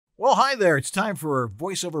Well, hi there. It's time for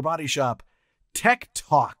VoiceOver Body Shop Tech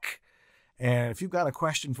Talk. And if you've got a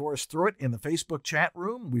question for us, throw it in the Facebook chat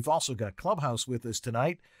room. We've also got Clubhouse with us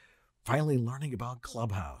tonight, finally learning about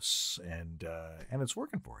Clubhouse. And it's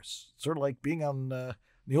working for us. Sort of like being on the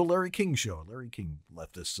old Larry King show. Larry King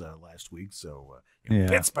left us last week. So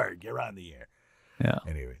Pittsburgh, you're on the air. Yeah.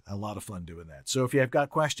 Anyway, a lot of fun doing that. So if you have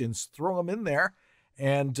got questions, throw them in there.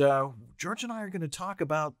 And George and I are going to talk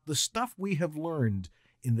about the stuff we have learned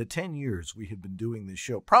in the 10 years we have been doing this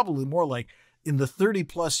show. Probably more like in the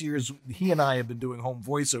 30-plus years he and I have been doing home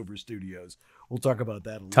voiceover studios. We'll talk about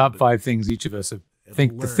that a little Top bit. 5 things each of us have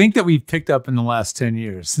think that we've picked up in the last 10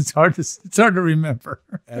 years. It's hard to remember.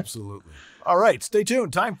 Absolutely. All right, stay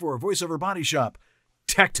tuned. Time for VoiceOver Body Shop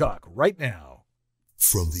Tech Talk right now.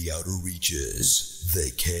 From the outer reaches,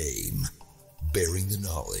 they came, bearing the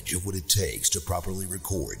knowledge of what it takes to properly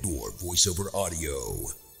record your voiceover audio.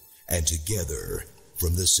 And together,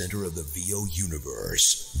 from the center of the VO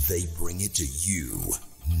universe, they bring it to you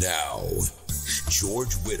now.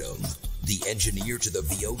 George Whittam, the engineer to the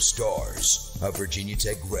VO stars, a Virginia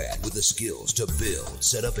Tech grad with the skills to build,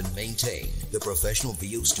 set up, and maintain the professional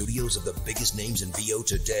VO studios of the biggest names in VO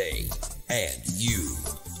today. And you,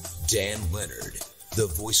 Dan Leonard, the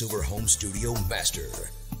voiceover home studio master,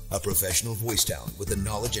 a professional voice talent with the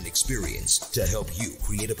knowledge and experience to help you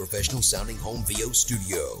create a professional sounding home VO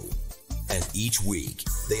studio. And each week,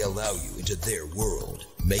 they allow you into their world,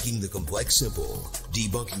 making the complex simple,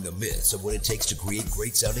 debunking the myths of what it takes to create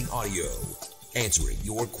great sounding audio, answering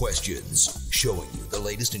your questions, showing you the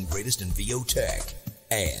latest and greatest in VO tech,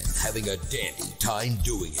 and having a dandy time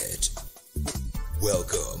doing it.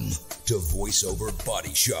 Welcome to VoiceOver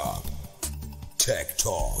Body Shop Tech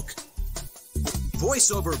Talk.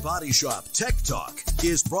 VoiceOver Body Shop Tech Talk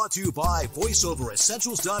is brought to you by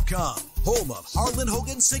VoiceOverEssentials.com, home of Harlan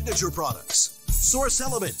Hogan's signature products, Source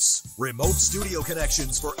Elements, remote studio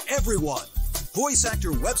connections for everyone,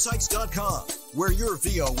 VoiceActorWebsites.com, where your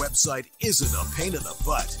VO website isn't a pain in the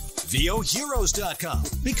butt, VOHeroes.com,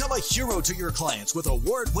 become a hero to your clients with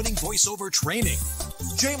award-winning voiceover training,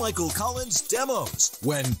 J. Michael Collins Demos,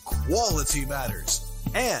 when quality matters,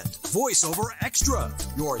 and VoiceOver Extra,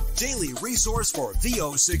 your daily resource for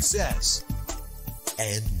VO success.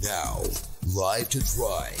 And now, live to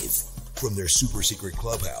drive from their super secret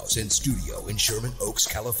clubhouse and studio in Sherman Oaks,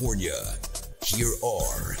 California, here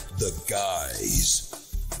are the guys.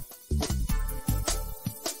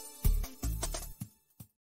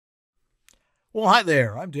 Well, hi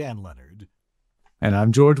there. I'm Dan Leonard. And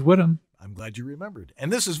I'm George Whittam. I'm glad you remembered.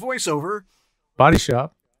 And this is VoiceOver Body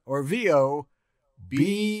Shop. Or VO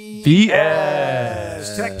BS.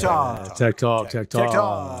 Tech Talk. Tech Talk. Tech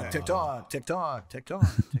Talk. Tech Talk. Tech Talk. Tech Talk.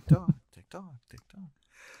 Tech Talk. Tech Talk. Tech Talk.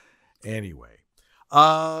 Anyway,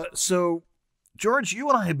 so George, you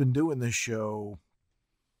and I have been doing this show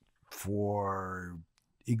for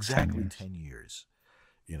exactly 10 years.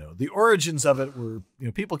 You know, the origins of it were,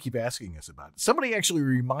 people keep asking us about it. Somebody actually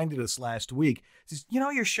reminded us last week, says,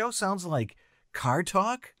 your show sounds like car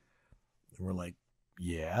talk. And we're like,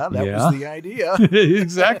 yeah, that was the idea.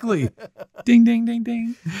 Exactly. Ding, ding, ding,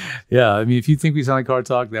 ding. Yeah. I mean, if you think we sound like car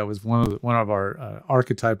talk, that was one of our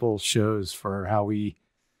archetypal shows for how we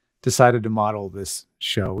decided to model this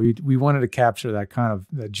show. We wanted to capture that kind of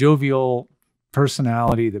the jovial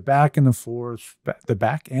personality, the back and the forth, the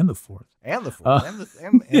back and the forth. And the fourth, and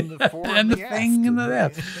the four, and the thing, and the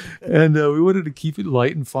that. And we wanted to keep it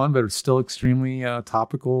light and fun, but it's still extremely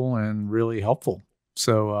topical and really helpful.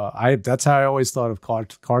 So that's how I always thought of car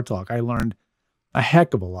talk. I learned a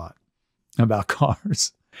heck of a lot about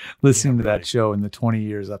cars listening to that show in the 20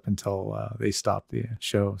 years up until they stopped the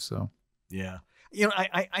show. So yeah,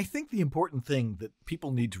 I think the important thing that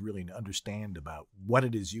people need to really understand about what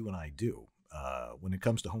it is you and I do when it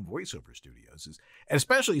comes to home voiceover studios is, and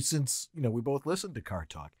especially since, we both listen to Car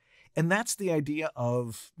Talk, and that's the idea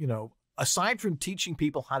of, aside from teaching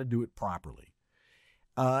people how to do it properly,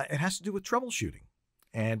 it has to do with troubleshooting.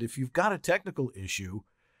 And if you've got a technical issue,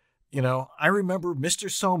 I remember Mr.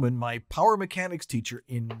 Soman, my power mechanics teacher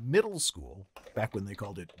in middle school, back when they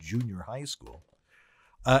called it junior high school,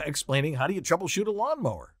 explaining how do you troubleshoot a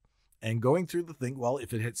lawnmower. And going through the thing, well,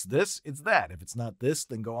 if it hits this, it's that. If it's not this,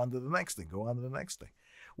 then go on to the next thing, go on to the next thing.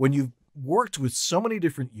 When you've worked with so many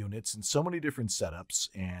different units and so many different setups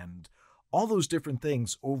and all those different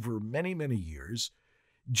things over many, many years,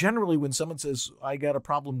 generally when someone says, I got a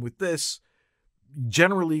problem with this,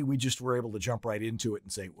 generally we just were able to jump right into it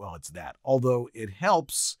and say, well, it's that. Although it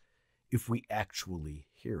helps if we actually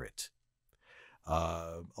hear it.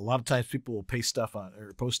 A lot of times people will post stuff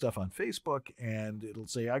on Facebook and it'll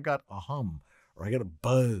say, I got a hum, or I got a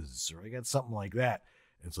buzz, or I got something like that.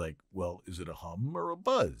 It's like, well, is it a hum or a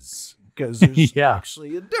buzz? Because there's Yeah.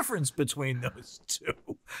 actually a difference between those two.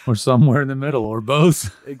 Or somewhere in the middle, or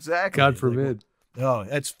both. Exactly. God Like, forbid. oh,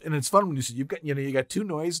 it's fun when you see you got you got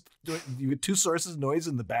two sources of noise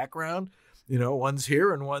in the background. One's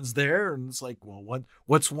here and one's there, and it's like, well,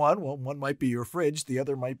 what's one? Well, one might be your fridge, the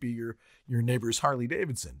other might be your neighbor's Harley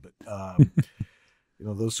Davidson. But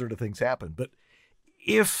those sort of things happen. But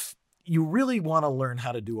if you really want to learn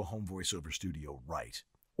how to do a home voiceover studio right,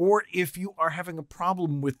 or if you are having a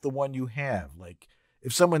problem with the one you have, like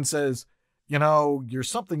if someone says, there's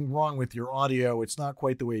something wrong with your audio, it's not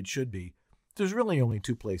quite the way it should be, there's really only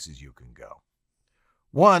two places you can go.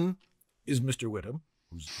 One is Mr. Whittam,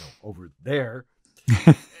 who's over there.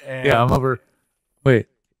 And Yeah, I'm over. Wait,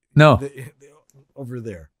 no. Over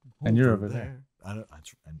there. And you're over there. And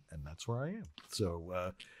that's where I am.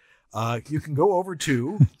 So you can go over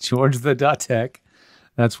to George the .tech.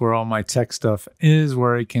 That's where all my tech stuff is,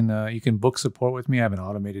 where you can book support with me. I have an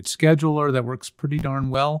automated scheduler that works pretty darn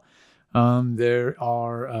well. There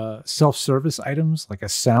are self-service items like a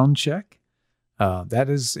sound check. That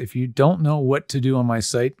is, if you don't know what to do on my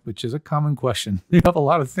site, which is a common question, you have a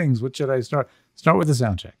lot of things. What should I start? Start with a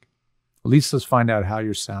sound check. At least let's find out how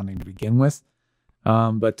you're sounding to begin with.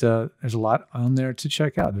 But there's a lot on there to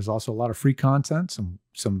check out. There's also a lot of free content,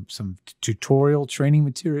 some tutorial training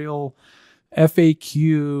material,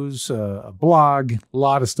 FAQs, a blog, a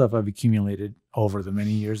lot of stuff I've accumulated over the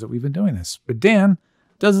many years that we've been doing this. But Dan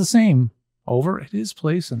does the same over at his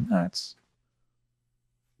place, and that's...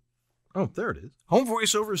 Oh, there it is.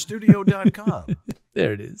 Homevoiceoverstudio.com.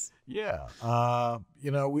 There it is. Yeah.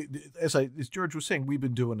 As George was saying, we've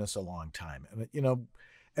been doing this a long time. And,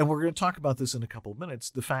 and we're going to talk about this in a couple of minutes.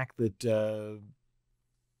 The fact that,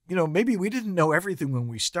 maybe we didn't know everything when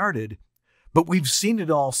we started, but we've seen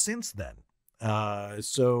it all since then.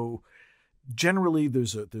 So generally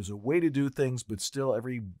there's a way to do things, but still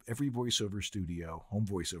every voiceover studio, home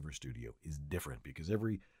voiceover studio, is different because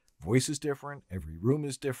every voice is different. Every room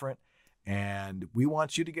is different. And we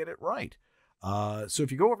want you to get it right. So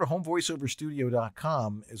if you go over to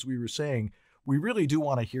homevoiceoverstudio.com, as we were saying, we really do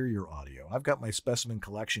want to hear your audio. I've got my specimen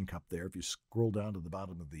collection cup there. If you scroll down to the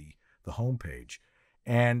bottom of the homepage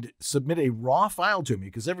and submit a raw file to me,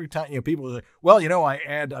 because every time, people are like, well,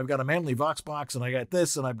 I've got a Manley Vox box and I got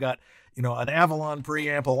this and I've got, an Avalon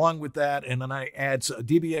preamp along with that. And then I add a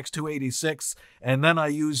DBX 286 and then I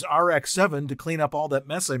use RX7 to clean up all that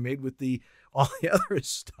mess I made with all the other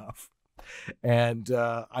stuff. And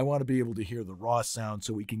I want to be able to hear the raw sound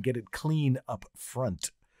so we can get it clean up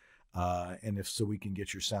front. And so we can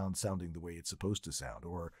get your sound sounding the way it's supposed to sound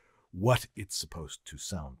or what it's supposed to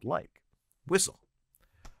sound like. Whistle.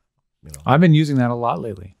 I've been using that a lot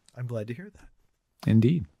lately. I'm glad to hear that.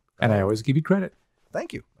 Indeed. And I always give you credit.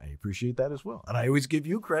 Thank you. I appreciate that as well. And I always give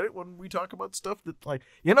you credit when we talk about stuff that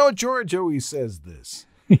George always says this.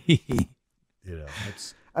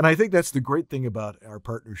 And I think that's the great thing about our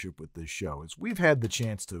partnership with this show is we've had the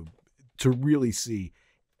chance to really see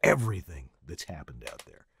everything that's happened out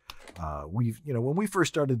there. When we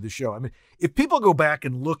first started the show, if people go back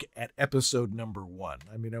and look at episode number 1,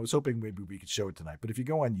 I was hoping maybe we could show it tonight, but if you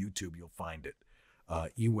go on YouTube, you'll find it.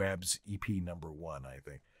 eWebs EP number 1, I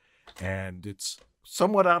think. And it's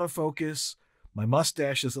somewhat out of focus. My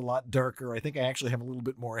mustache is a lot darker. I think I actually have a little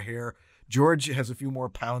bit more hair. George has a few more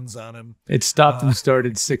pounds on him. It stopped and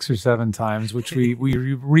started 6 or 7 times, which we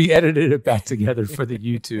re-edited it back together for the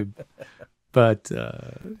YouTube. But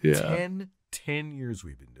yeah, 10 years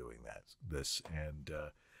we've been doing this, and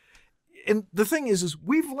the thing is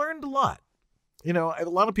we've learned a lot. A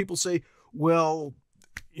lot of people say, well,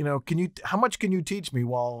 how much can you teach me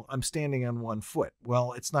while I'm standing on one foot?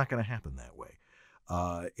 Well, it's not going to happen that way.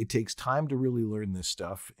 It takes time to really learn this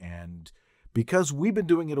stuff, and because we've been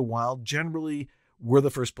doing it a while, generally we're the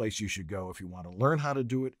first place you should go if you want to learn how to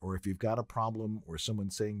do it, or if you've got a problem or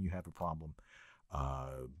someone's saying you have a problem.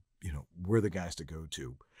 We're the guys to go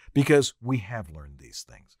to because we have learned these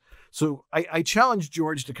things. So I challenged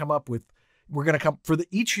George to come up with, we're going to come for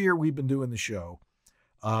each year we've been doing the show,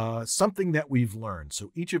 something that we've learned.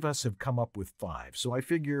 So each of us have come up with 5. So I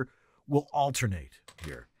figure we'll alternate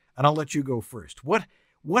here, and I'll let you go first. What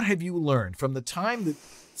have you learned from the time that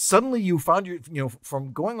suddenly you found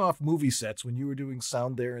from going off movie sets when you were doing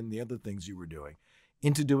sound there and the other things you were doing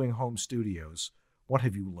into doing home studios? What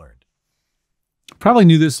have you learned? Probably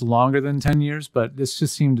knew this longer than 10 years, but this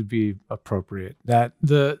just seemed to be appropriate. That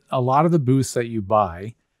a lot of the booths that you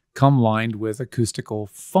buy come lined with acoustical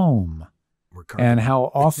foam, and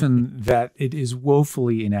how often that it is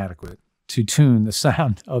woefully inadequate to tune the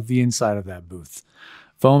sound of the inside of that booth.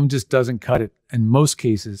 Foam just doesn't cut it in most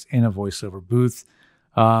cases in a voiceover booth.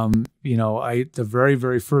 You know, the very,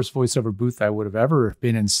 very first voiceover booth I would have ever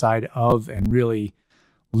been inside of and really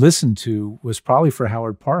listened to was probably for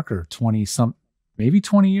Howard Parker maybe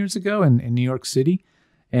 20 years ago in New York City.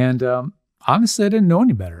 And honestly, I didn't know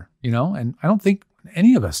any better, you know, and I don't think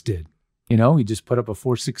any of us did. You know, he just put up a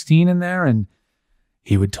 416 in there and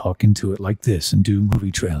he would talk into it like this and do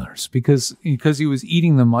movie trailers because he was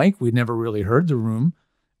eating the mic. We'd never really heard the room.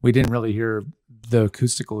 We didn't really hear the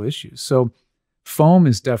acoustical issues. So foam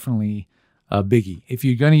is definitely a biggie. If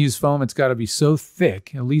you're going to use foam, it's got to be so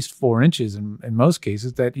thick, at least 4 inches in most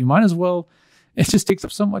cases, that you might as well, it just takes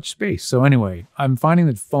up so much space. So anyway, I'm finding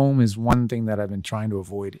that foam is one thing that I've been trying to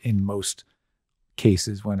avoid in most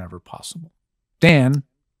cases whenever possible. Dan,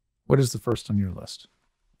 what is the first on your list?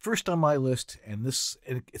 First on my list, and it's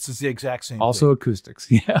the exact same also thing. Acoustics.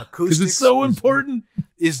 Yeah, because it's so important.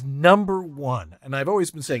 Is number one. And I've always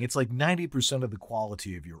been saying it's like 90% of the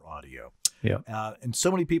quality of your audio. Yeah. And so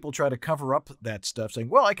many people try to cover up that stuff saying,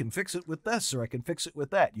 well, I can fix it with this or I can fix it with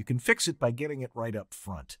that. You can fix it by getting it right up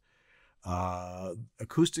front.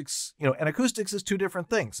 Acoustics, you know, and acoustics is two different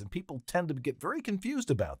things. And people tend to get very confused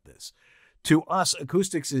about this. To us,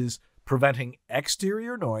 acoustics is preventing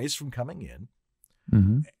exterior noise from coming in.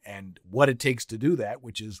 Mm-hmm. And what it takes to do that,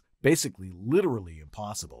 which is basically literally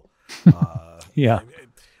impossible. Yeah.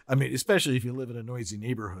 I mean, especially if you live in a noisy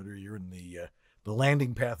neighborhood or you're in the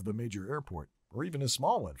landing path of a major airport or even a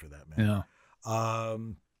small one for that matter. Yeah.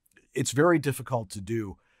 It's very difficult to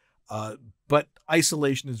do. But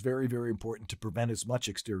isolation is very, very important to prevent as much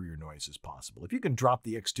exterior noise as possible. If you can drop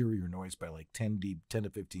the exterior noise by like 10 to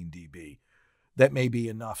 15 dB, that may be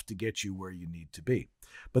enough to get you where you need to be.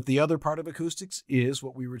 But the other part of acoustics is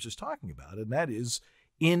what we were just talking about, and that is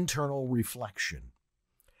internal reflection.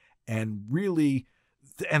 And really,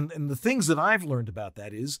 and the things that I've learned about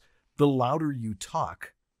that is the louder you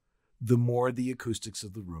talk, the more the acoustics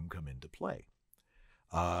of the room come into play.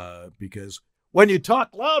 Because when you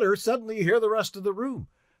talk louder, suddenly you hear the rest of the room.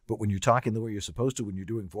 But when you're talking the way you're supposed to, when you're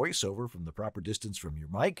doing voiceover from the proper distance from your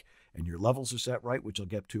mic and your levels are set right, which I'll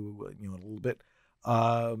get to in a little bit,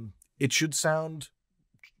 it should sound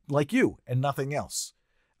like you and nothing else.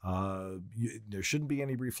 There shouldn't be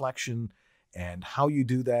any reflection. And how you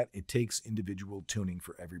do that, it takes individual tuning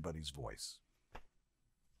for everybody's voice.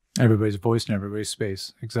 Everybody's voice and everybody's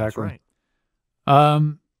space. Exactly. That's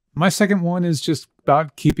right. My second one is just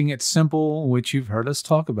about keeping it simple, which you've heard us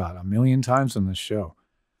talk about a million times on this show.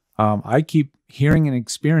 I keep hearing and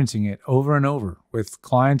experiencing it over and over with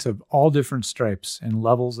clients of all different stripes and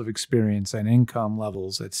levels of experience and income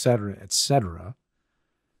levels, et cetera, et cetera.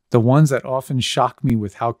 The ones that often shock me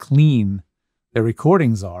with how clean their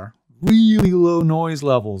recordings are, really low noise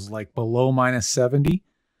levels, like below -70.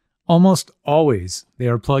 Almost always they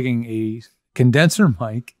are plugging a condenser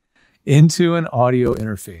mic into an audio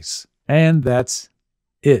interface. And that's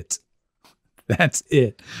it. That's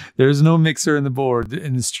it. There's no mixer in the board,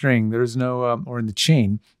 in the string. There's no, or in the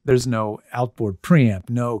chain. There's no outboard preamp,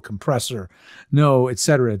 no compressor, no, et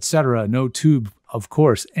cetera, no tube, of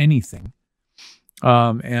course, anything.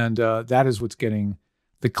 And that is what's getting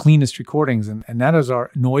the cleanest recordings. And that is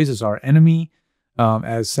noise is our enemy.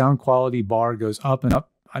 As sound quality bar goes up and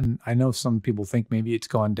up. I know some people think maybe it's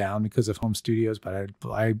gone down because of home studios, but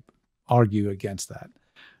I argue against that.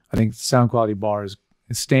 I think the sound quality bar is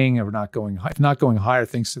staying or not going high, not going higher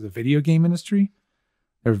thanks to the video game industry.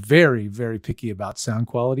 They're very, very picky about sound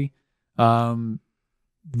quality.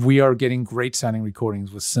 We are getting great sounding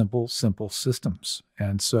recordings with simple systems.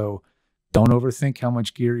 And so don't overthink how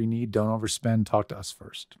much gear you need. Don't overspend. Talk to us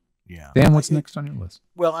first. Yeah. Dan, what's next on your list?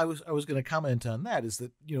 Well, I was going to comment on that is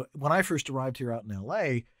that, when I first arrived here out in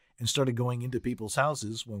LA and started going into people's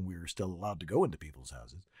houses when we were still allowed to go into people's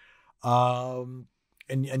houses,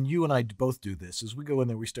 and you and I both do this, is we go in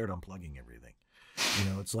there, we start unplugging everything.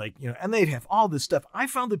 It's like, and they'd have all this stuff. I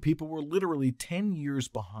found that people were literally 10 years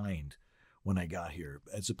behind when I got here,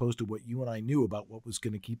 as opposed to what you and I knew about what was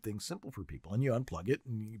going to keep things simple for people. And you unplug it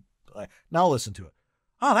and now listen to it.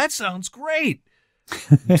 Oh, that sounds great.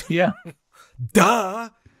 Yeah. Duh.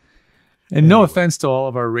 And no offense to all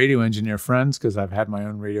of our radio engineer friends, because I've had my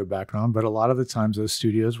own radio background, but a lot of the times those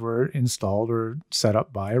studios were installed or set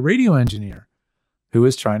up by a radio engineer who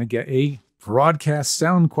is trying to get a broadcast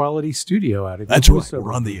sound quality studio out of it. That's right.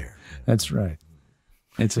 We're on the air. That's right.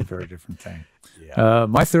 It's a very different thing. Yeah.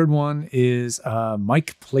 My third one is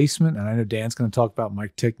mic placement. And I know Dan's going to talk about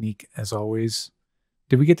mic technique as always.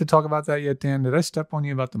 Did we get to talk about that yet, Dan? Did I step on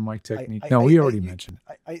you about the mic technique? We already mentioned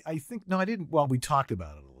it. I think, no, I didn't. Well, we talked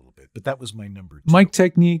about it a little bit, but that was my number 2. Mic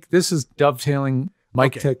technique. This is dovetailing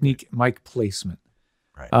mic technique, mic placement.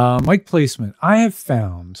 Right. Mic placement. I have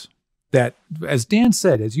found that, as Dan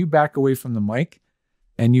said, as you back away from the mic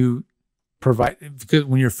and you provide, because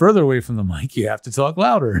when you're further away from the mic, you have to talk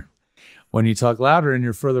louder. When you talk louder and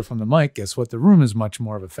you're further from the mic, guess what? The room is much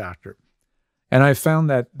more of a factor. And I found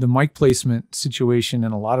that the mic placement situation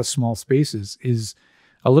in a lot of small spaces is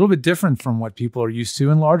a little bit different from what people are used to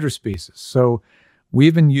in larger spaces. So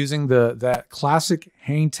we've been using that classic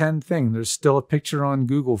Hang 10 thing. There's still a picture on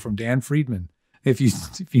Google from Dan Friedman. If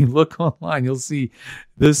you look online, you'll see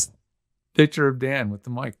this picture of Dan with the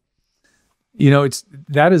mic.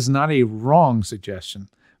 That is not a wrong suggestion,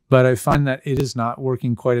 but I find that it is not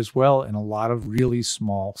working quite as well in a lot of really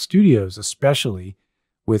small studios, especially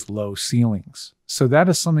with low ceilings. So that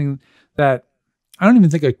is something that I don't even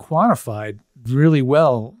think I quantified really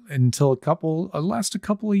well until last a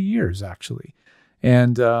couple of years, actually.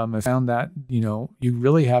 And I found that, you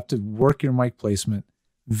really have to work your mic placement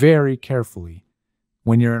very carefully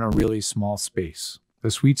when you're in a really small space.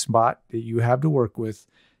 The sweet spot that you have to work with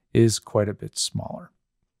is quite a bit smaller.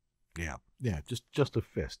 Yeah. Just a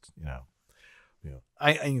fist,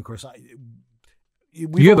 I of course,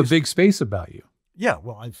 you have a big space about you. Yeah,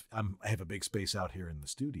 well, I have a big space out here in the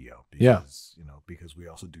studio because because we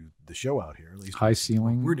also do the show out here. At least high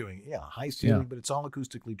ceiling. We're doing high ceiling, but it's all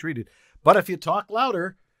acoustically treated. But if you talk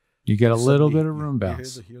louder, you get a little bit of room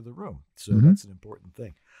bounce. Hear the room, so that's an important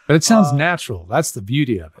thing. But it sounds natural. That's the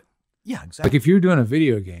beauty of it. Yeah, exactly. Like if you're doing a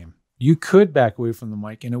video game, you could back away from the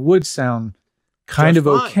mic, and it would sound kind of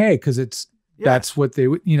okay because that's what they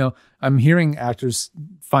would. I'm hearing actors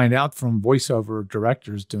find out from voiceover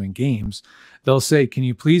directors doing games. They'll say, "Can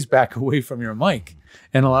you please back away from your mic?"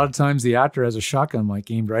 And a lot of times the actor has a shotgun mic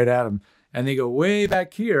aimed right at him, and they go way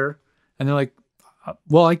back here, and they're like,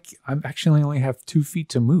 "Well, I'm actually only have 2 feet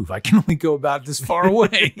to move. I can only go about this far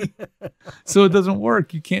away." So it doesn't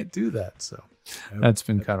work. You can't do that. So that's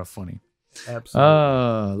been kind of funny.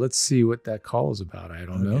 Absolutely. Let's see what that call is about. I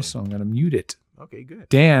don't know, so I'm going to mute it. Okay, good.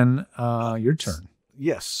 Dan, your turn.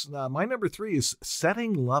 Yes. My number 3 is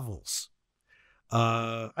setting levels.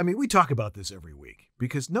 We talk about this every week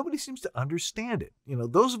because nobody seems to understand it.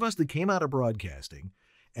 Those of us that came out of broadcasting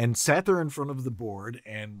and sat there in front of the board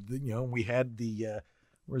and, we had the,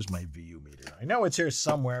 where's my VU meter? I know it's here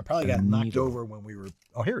somewhere. Probably got knocked over when we were,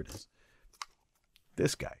 here it is.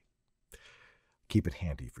 This guy. Keep it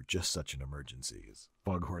handy for just such an emergency, as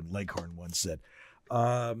Foghorn Leghorn once said.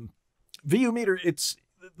 VU meter,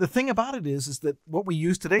 the thing about it is that what we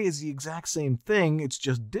use today is the exact same thing. It's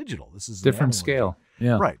just digital. This is different scale.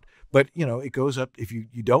 Yeah. Right. But, it goes up if you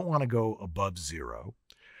don't want to go above 0,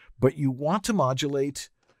 but you want to modulate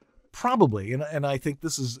probably. And I think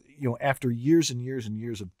this is, after years and years and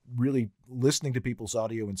years of really listening to people's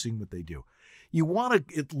audio and seeing what they do, you want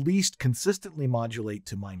to at least consistently modulate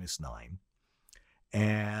to -9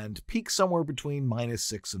 and peak somewhere between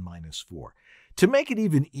 -6 and -4. To make it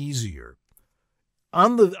even easier,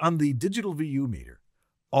 on the digital VU meter,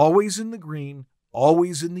 always in the green,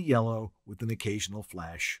 always in the yellow, with an occasional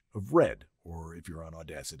flash of red, or if you're on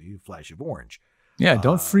Audacity, a flash of orange. Yeah,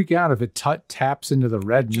 don't freak out if it taps into the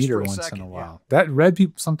red meter once in a while. That red,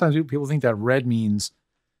 sometimes people think that red means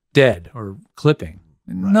dead or clipping.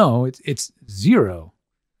 Right. No, it's 0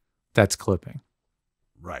 that's clipping.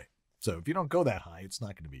 Right. So if you don't go that high, it's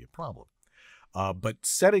not going to be a problem. But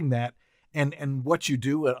setting that, and what you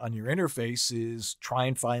do on your interface is try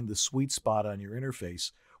and find the sweet spot on your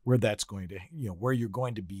interface where that's going to, where you're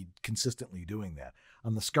going to be consistently doing that.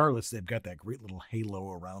 On the Scarletts, they've got that great little halo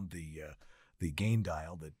around the gain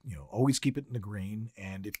dial that, always keep it in the green.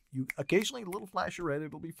 And if you occasionally a little flash of red,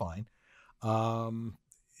 it'll be fine. And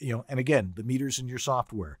again, the meters in your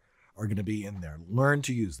software are going to be in there. Learn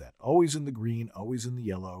to use that. Always in the green, always in the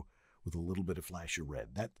yellow, with a little bit of flash of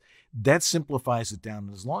red. That simplifies it down.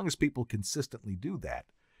 And as long as people consistently do that,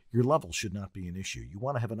 your level should not be an issue. You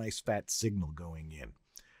want to have a nice fat signal going in.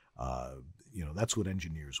 That's what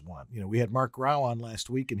engineers want. We had Mark Grau on last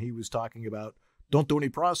week, and he was talking about don't do any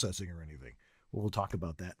processing or anything. Well, we'll talk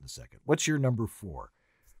about that in a second. What's your number 4?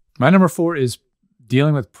 My number 4 is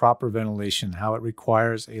dealing with proper ventilation, how it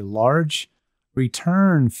requires a large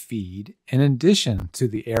return feed in addition to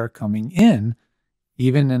the air coming in,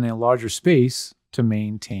 even in a larger space, to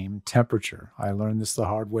maintain temperature. I learned this the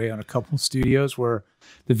hard way on a couple of studios where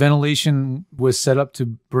the ventilation was set up to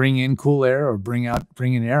bring in cool air or bring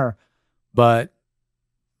in air, but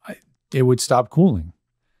it would stop cooling.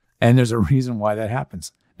 And there's a reason why that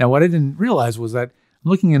happens. Now, what I didn't realize was that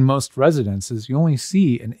looking in most residences, you only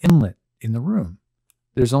see an inlet in the room.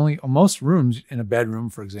 There's only, most rooms in a bedroom,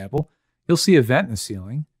 for example, you'll see a vent in the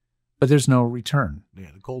ceiling, but there's no return. Yeah,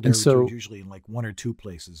 the cold air returns usually in like 1 or 2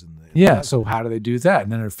 places in the yeah. So how do they do that?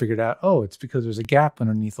 And then they figured out, oh, it's because there's a gap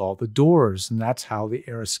underneath all the doors, and that's how the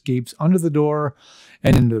air escapes under the door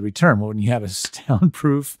and into the return. Well, when you have a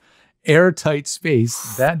soundproof, airtight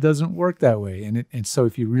space, that doesn't work that way. And so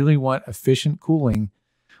if you really want efficient cooling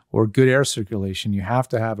or good air circulation, you have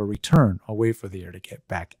to have a return, a way for the air to get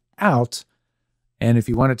back out. And if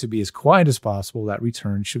you want it to be as quiet as possible, that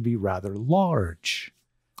return should be rather large,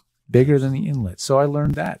 bigger than the inlet. So I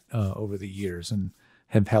learned that over the years and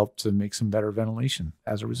have helped to make some better ventilation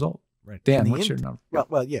as a result. Right. Dan, what's your number?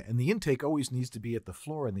 Well, yeah, and the intake always needs to be at the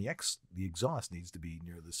floor, and the exhaust needs to be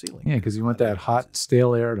near the ceiling. Yeah, because you want that hot,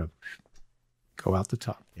 stale air to go out the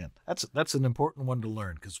top. Yeah, that's an important one to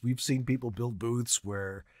learn, because we've seen people build booths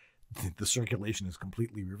where the circulation is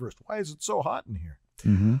completely reversed. Why is it so hot in here?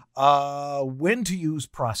 Mm-hmm. When to use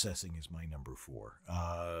processing is my number 4.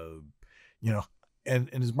 And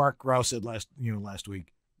as Mark Grau said last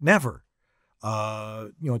week, never.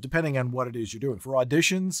 Depending on what it is you're doing. For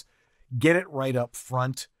auditions, get it right up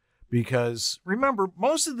front, because remember,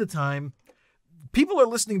 most of the time, people are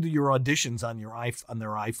listening to your auditions on their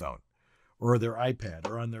iPhone or their iPad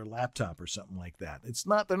or on their laptop or something like that.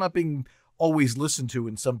 They're not being always listened to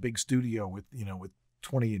in some big studio with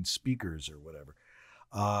 20-inch speakers or whatever.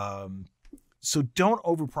 So don't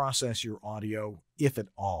overprocess your audio, if at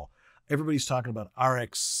all. Everybody's talking about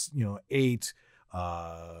RX, 8,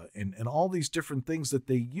 and all these different things that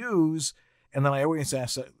they use. And then I always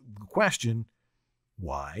ask the question,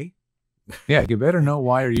 why? Yeah, you better know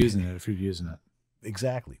why you're using it if you're using it.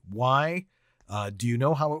 Exactly. Why? Do you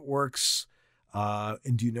know how it works?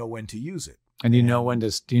 And do you know when to use it? And do you know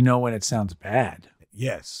when it sounds bad?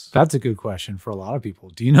 Yes. That's a good question for a lot of people.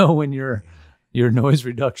 Do you know when your noise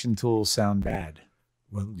reduction tools sound bad?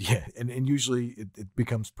 Well, yeah, and usually it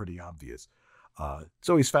becomes pretty obvious. It's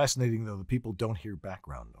always fascinating, though, that people don't hear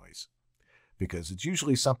background noise, because it's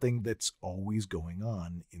usually something that's always going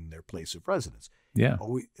on in their place of residence. Yeah.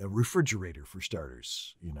 A refrigerator, for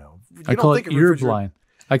starters, I call it ear blind.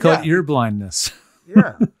 I call it ear blindness.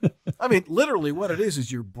 Yeah. I mean, literally what it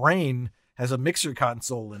is your brain has a mixer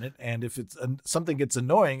console in it, and if something gets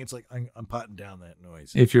annoying, it's like, I'm potting down that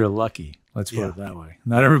noise. If you're lucky, let's put it that way.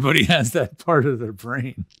 Not everybody has that part of their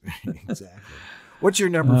brain. Exactly. What's your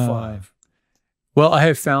number 5? Well, I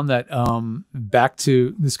have found that back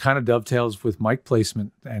to this kind of dovetails with mic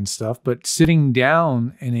placement and stuff, but sitting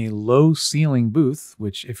down in a low ceiling booth,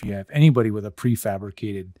 which if you have anybody with a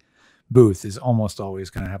prefabricated booth is almost always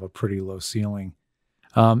going to have a pretty low ceiling,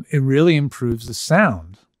 it really improves the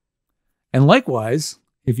sound. And likewise,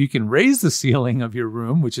 if you can raise the ceiling of your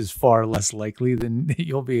room, which is far less likely, then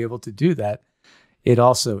you'll be able to do that. It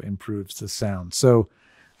also improves the sound. So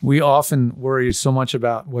we often worry so much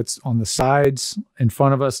about what's on the sides, in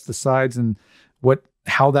front of us, the sides, and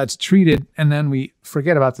how that's treated, and then we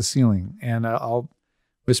forget about the ceiling. And I'll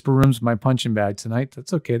Whisper Room's my punching bag tonight.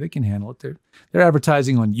 That's okay. They can handle it. They're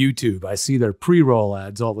advertising on YouTube. I see their pre-roll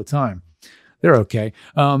ads all the time. They're okay.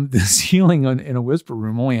 The ceiling in a Whisper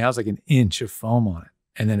Room only has like 1 inch of foam on it,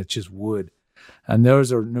 and then it's just wood. And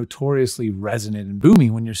those are notoriously resonant and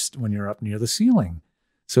boomy when you're up near the ceiling.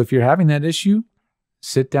 So if you're having that issue,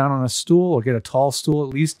 sit down on a stool or get a tall stool.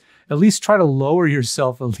 At least try to lower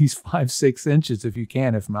yourself at least 5-6 inches if you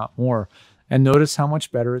can, if not more, and notice how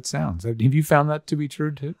much better it sounds. Have you found that to be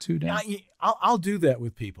true too, Dan? I'll do that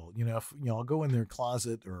with people. I'll go in their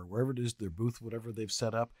closet or wherever it is, their booth, whatever they've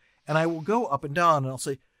set up, and I will go up and down and I'll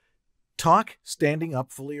say, talk standing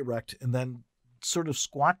up fully erect, and then sort of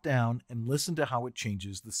squat down and listen to how it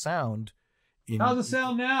changes the sound. How's the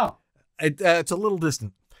sound now? It's a little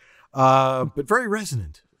distant, but very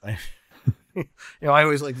resonant. I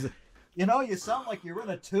always like to say, you sound like you're in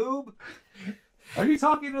a tube. Are you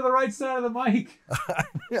talking to the right side of the mic?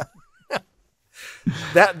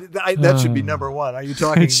 That should be number 1. Are you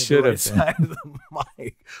talking to the right side of the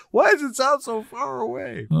mic? Why does it sound so far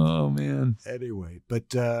away? Oh man. Anyway,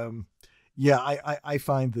 but I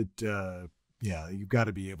find that you've got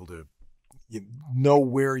to be able to know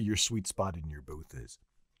where your sweet spot in your booth is.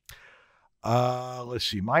 Let's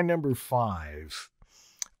see, my number 5.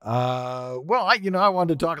 I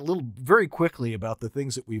wanted to talk very quickly about the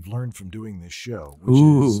things that we've learned from doing this show.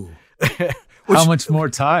 How much more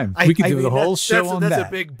time? We could do the whole show on that. That's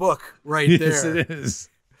a big book right there. Yes, it is.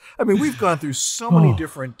 I mean, we've gone through so many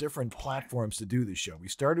different platforms to do this show. We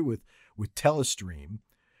started with Telestream.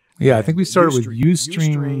 Yeah, I think we started with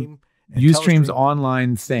Ustream. Ustream's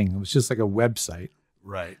online thing. It was just like a website.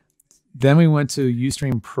 Right. Then we went to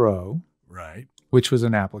Ustream Pro. Right. Which was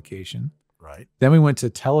an application. Right. Then we went to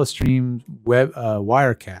Telestream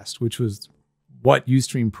Wirecast, which was what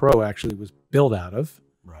Ustream Pro actually was built out of.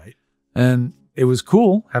 Right. And it was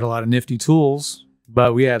cool, had a lot of nifty tools,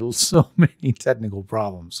 but we had so many technical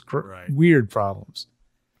problems, weird problems.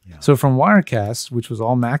 Yeah. So from Wirecast, which was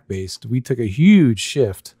all Mac-based, we took a huge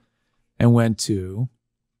shift and went to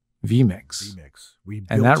vMix.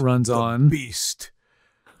 And that runs on beast.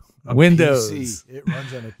 Windows. PC. It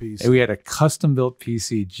runs on a PC. And we had a custom-built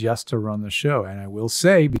PC just to run the show. And I will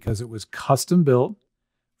say, because it was custom-built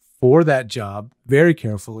for that job, very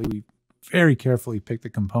carefully, we very carefully picked the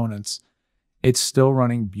components. It's still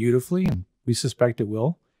running beautifully, and we suspect it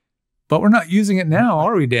will. But we're not using it now,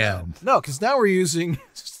 are we, Dan? No, because now we're using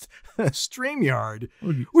StreamYard,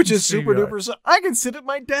 which is super duper. I can sit at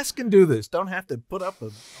my desk and do this. Don't have to put up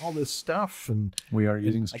all this stuff. And we are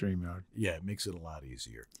using StreamYard. Yeah, it makes it a lot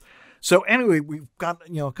easier. So anyway, we've got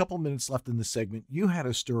a couple minutes left in this segment. You had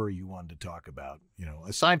a story you wanted to talk about.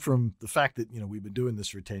 Aside from the fact that we've been doing this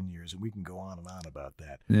for 10 years, and we can go on and on about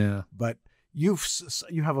that. Yeah. But you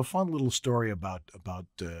have a fun little story about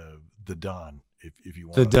the Don, if you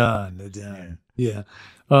want. The Don. Yeah.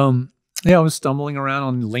 I was stumbling around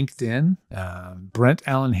on LinkedIn. Brent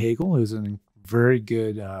Allen Hagel, who's a very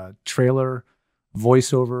good trailer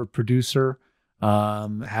voiceover producer,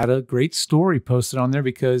 had a great story posted on there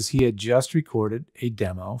because he had just recorded a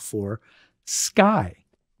demo for Sky,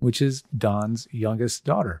 which is Don's youngest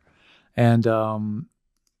daughter. And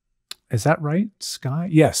is that right? Sky?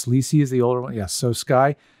 Yes, Lacey is the older one. Yes, so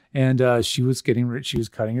Sky. And she was cutting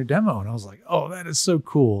her demo. And I was like, oh, that is so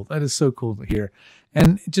cool. That is so cool to hear.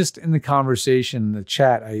 And just in the conversation, in the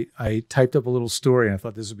chat, I typed up a little story, and I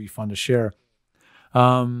thought this would be fun to share.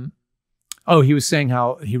 He was saying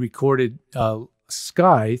how he recorded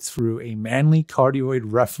Sky through a Manley cardioid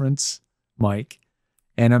reference mic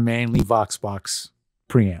and a Manley Voxbox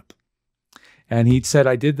preamp. And he said,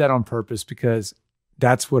 I did that on purpose because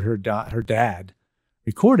that's what her dad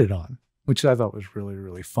recorded on, which I thought was really,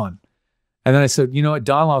 really fun. And then I said,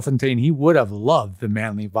 Don LaFontaine, he would have loved the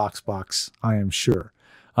Manley Voxbox, I am sure.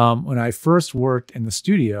 When I first worked in the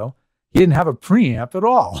studio, he didn't have a preamp at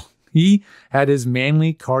all. He had his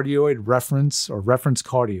Manley cardioid reference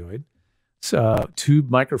cardioid tube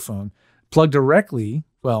microphone plugged directly,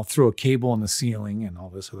 through a cable in the ceiling and all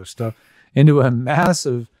this other stuff, into a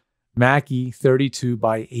massive Mackie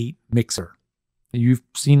 32x8 mixer. You've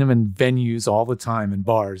seen them in venues all the time in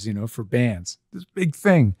bars, for bands. This big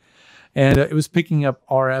thing. And it was picking up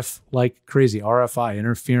RF like crazy, RFI,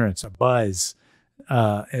 interference, a buzz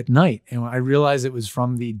at night. And I realized it was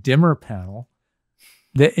from the dimmer panel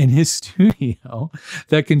that in his studio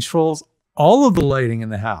that controls all of the lighting in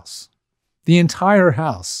the house. The entire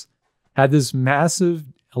house had this massive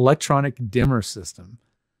electronic dimmer system,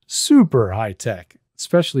 super high tech,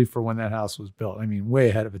 especially for when that house was built. I mean, way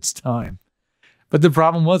ahead of its time. But the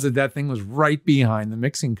problem was that thing was right behind the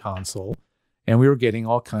mixing console, and we were getting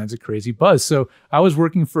all kinds of crazy buzz. So I was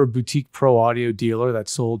working for a boutique pro audio dealer that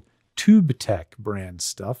sold TubeTech brand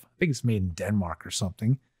stuff. I think it's made in Denmark or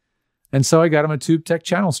something. And so I got him a TubeTech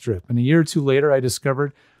channel strip. And a year or two later, I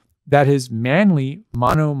discovered that his Manley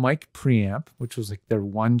mono mic preamp, which was like their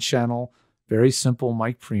one channel, very simple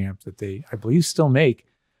mic preamp that they, I believe, still make,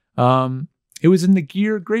 it was in the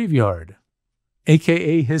gear graveyard,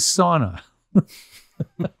 AKA his sauna.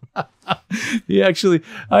 He actually,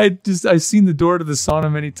 I've seen the door to the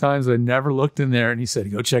sauna many times. I never looked in there, and he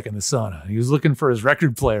said, go check in the sauna. He was looking for his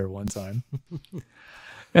record player one time.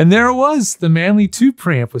 And there it was. The Manley 2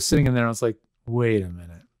 preamp was sitting in there. I was like, wait a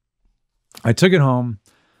minute. I took it home,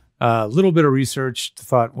 a little bit of research,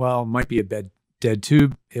 thought, well, it might be a dead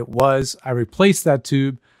tube. It was. I replaced that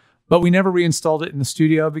tube, but we never reinstalled it in the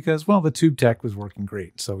studio because, well, the TubeTech was working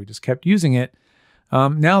great. So we just kept using it.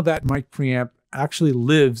 Now that mic preamp actually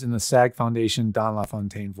lives in the SAG Foundation Don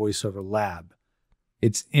LaFontaine voiceover lab.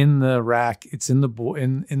 It's in the rack. It's in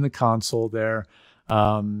the console there.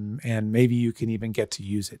 And maybe you can even get to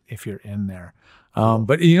use it if you're in there.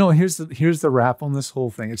 But here's the wrap on this whole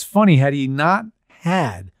thing. It's funny, had he not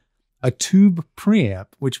had a tube preamp,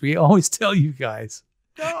 which we always tell you guys,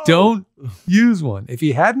 don't use one. If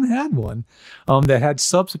he hadn't had one that had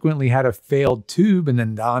subsequently had a failed tube, and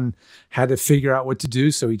then Don had to figure out what to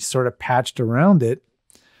do, so he sort of patched around it,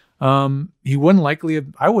 I wouldn't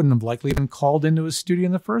have likely been called into his studio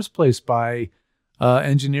in the first place by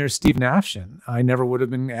engineer Steve Nafshin. I never would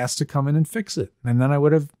have been asked to come in and fix it. And then I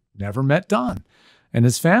would have never met Don and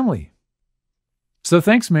his family. So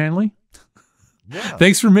thanks, Manley. Yeah.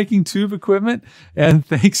 Thanks for making tube equipment, and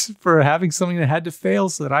thanks for having something that had to fail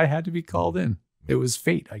so that I had to be called in. It was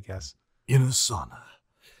fate, I guess. In a sauna.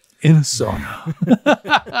 In a sauna.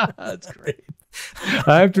 That's great.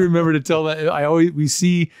 I have to remember to tell that. We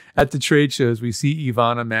see at the trade shows, we see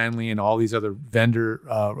Ivana Manley and all these other vendor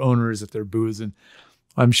owners at their booths, and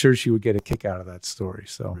I'm sure she would get a kick out of that story.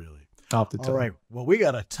 So Really. I'll have to tell All her. right. Well, we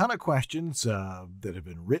got a ton of questions that have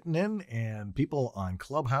been written in and people on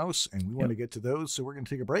Clubhouse, and we want to get to those. So we're going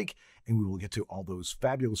to take a break, and we will get to all those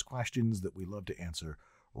fabulous questions that we love to answer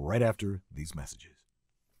right after these messages.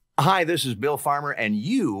 Hi, this is Bill Farmer, and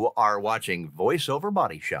you are watching VoiceOver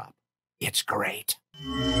Body Shop. It's great.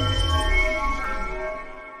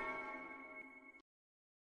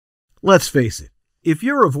 Let's face it. If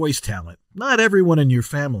you're a voice talent, not everyone in your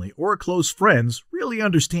family or close friends really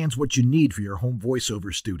understands what you need for your home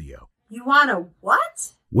voiceover studio. You want a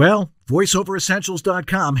what? Well,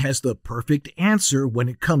 VoiceOverEssentials.com has the perfect answer when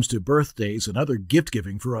it comes to birthdays and other gift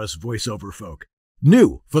giving for us voiceover folk.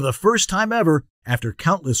 New for the first time ever, after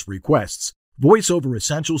countless requests,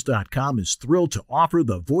 VoiceOverEssentials.com is thrilled to offer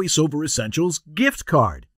the VoiceOver Essentials gift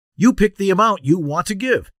card. You pick the amount you want to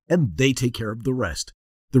give, and they take care of the rest.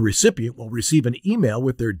 The recipient will receive an email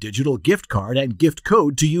with their digital gift card and gift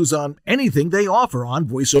code to use on anything they offer on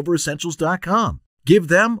VoiceOverEssentials.com. Give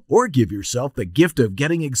them or give yourself the gift of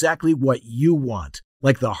getting exactly what you want,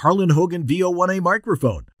 like the Harlan Hogan VO1A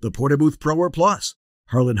microphone, the Portabooth Pro or Plus,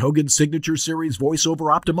 Harlan Hogan's Signature Series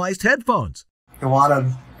voiceover optimized headphones. You want a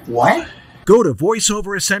what? Go to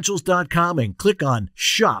VoiceOverEssentials.com and click on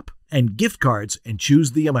Shop and Gift Cards and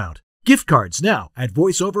choose the amount. Gift cards now at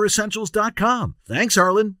VoiceOverEssentials.com. Thanks,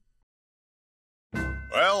 Harlan.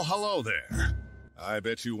 Well, hello there. I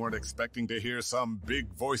bet you weren't expecting to hear some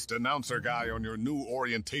big-voiced announcer guy on your new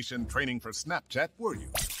orientation training for Snapchat, were you?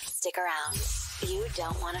 Stick around. You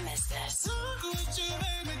don't want to miss this.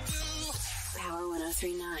 Power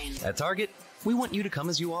 103.9. At Target, we want you to come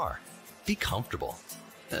as you are. Be comfortable.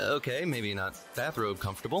 Okay, maybe not bathrobe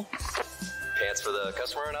comfortable. Pants for the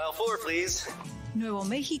customer in aisle 4, please. Nuevo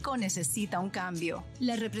México necesita un cambio.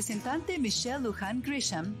 La representante Michelle Lujan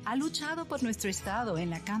Grisham ha luchado por nuestro estado en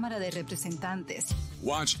la Cámara de Representantes.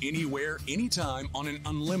 Watch anywhere, anytime on an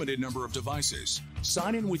unlimited number of devices.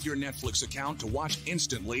 Sign in with your Netflix account to watch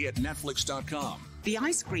instantly at Netflix.com. The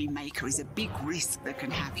ice cream maker is a big risk that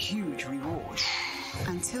can have huge rewards.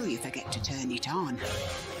 Until you forget to turn it on.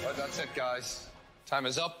 Well, that's it, guys. Time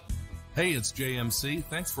is up. Hey, it's JMC.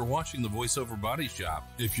 Thanks for watching the VoiceOver Body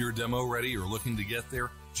Shop. If you're demo ready or looking to get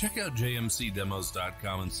there, check out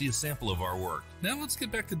jmcdemos.com and see a sample of our work. Now let's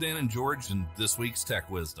get back to Dan and George and this week's Tech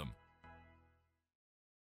Wisdom.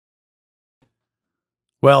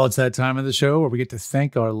 Well, it's that time of the show where we get to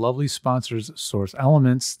thank our lovely sponsors, Source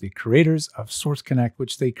Elements, the creators of Source Connect,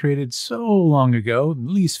 which they created so long ago, at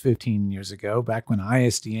least 15 years ago, back when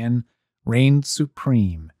ISDN reigned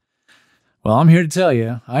supreme. Well, I'm here to tell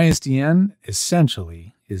you, ISDN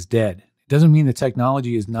essentially is dead. It doesn't mean the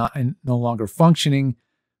technology is no longer functioning,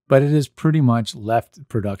 but it has pretty much left the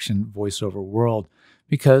production voiceover world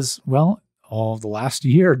because, well, all the last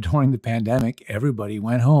year during the pandemic, everybody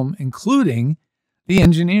went home, including the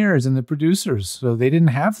engineers and the producers. So they didn't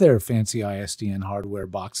have their fancy ISDN hardware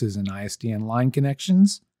boxes and ISDN line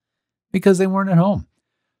connections because they weren't at home.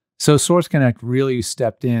 So Source Connect really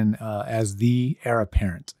stepped in as the heir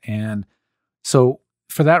apparent. And so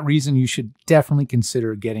for that reason, you should definitely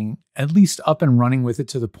consider getting at least up and running with it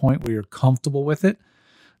to the point where you're comfortable with it.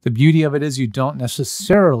 The beauty of it is you don't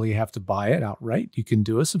necessarily have to buy it outright. You can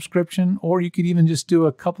do a subscription, or you could even just do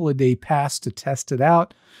a couple of day pass to test it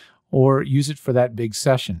out or use it for that big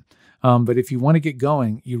session. But if you want to get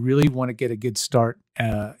going, you really want to get a good start,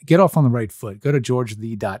 get off on the right foot. Go to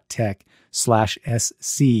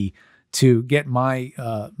georgelee.tech/SC to get my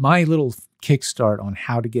little kickstart on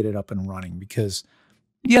how to get it up and running, because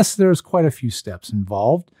yes, there's quite a few steps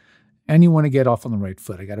involved and you want to get off on the right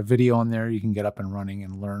foot. I got a video on there. You can get up and running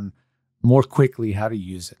and learn more quickly how to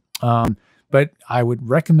use it. But I would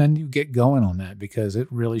recommend you get going on that because it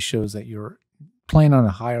really shows that you're playing on a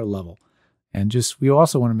higher level. And we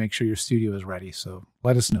also want to make sure your studio is ready. So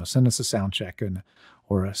let us know, send us a sound check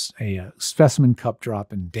or a specimen cup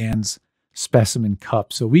drop in Dan's specimen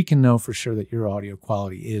cup so we can know for sure that your audio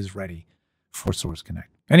quality is ready for Source Connect.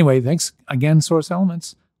 Anyway, thanks again, Source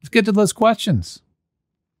Elements. Let's get to those questions.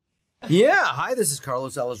 Yeah, hi, this is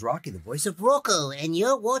Carlos Alazraqui, the voice of Rocco, and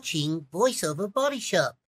you're watching VoiceOver Body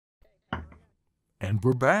Shop. And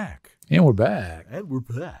we're back. And we're back. And we're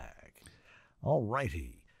back. All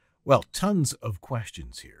righty. Well, tons of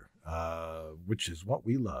questions here, which is what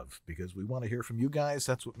we love because we want to hear from you guys.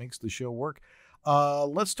 That's what makes the show work.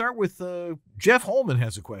 Let's start with Jeff Holman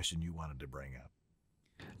has a question you wanted to bring up.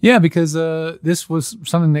 Yeah, because this was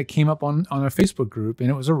something that came up on a Facebook group, and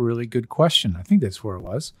it was a really good question. I think that's where it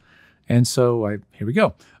was. And so here we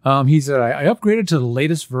go. He said, I upgraded to the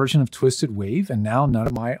latest version of Twisted Wave, and now none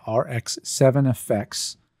of my RX7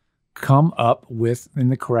 effects come up in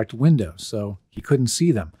the correct window. So he couldn't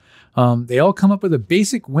see them. They all come up with a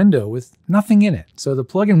basic window with nothing in it. So the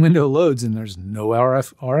plugin window loads and there's no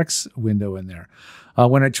RX window in there.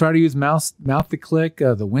 When I try to use mouth to click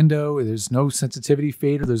the window, there's no sensitivity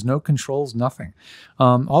fader, there's no controls, nothing.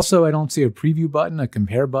 Also, I don't see a preview button, a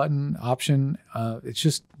compare button option. It's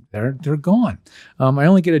just, they're gone. I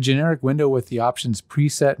only get a generic window with the options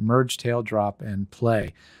preset, merge, tail drop, and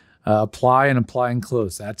play. Apply and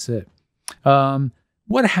close. That's it.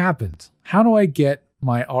 What happened? How do I get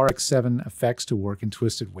my RX7 effects to work in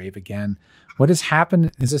Twisted Wave again? What has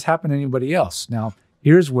happened? Has this happened to anybody else? Now,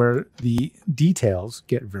 here's where the details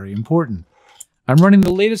get very important. I'm running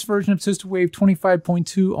the latest version of Twisted Wave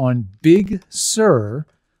 25.2 on Big Sur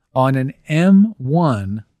on an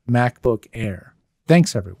M1 MacBook Air.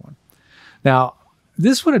 Thanks, everyone. Now,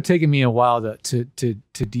 this would have taken me a while to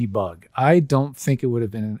debug. I don't think it would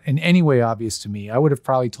have been in any way obvious to me. I would have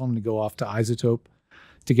probably told him to go off to Isotope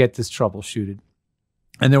to get this troubleshooted.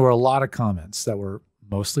 And there were a lot of comments that were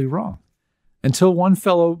mostly wrong until one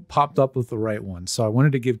fellow popped up with the right one. So I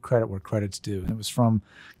wanted to give credit where credit's due. And it was from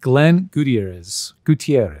Glenn Gutierrez.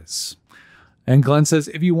 And Glenn says,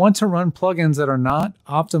 if you want to run plugins that are not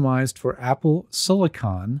optimized for Apple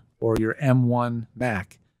Silicon or your M1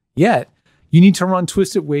 Mac yet, you need to run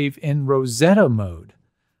Twisted Wave in Rosetta mode.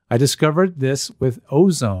 I discovered this with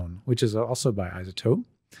Ozone, which is also by Isotope.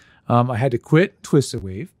 I had to quit Twisted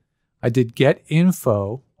Wave. I did Get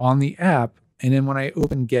Info on the app, and then when I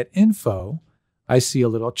open Get Info, I see a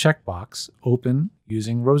little checkbox open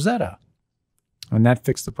using Rosetta, and that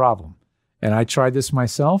fixed the problem. And I tried this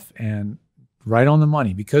myself, and right on the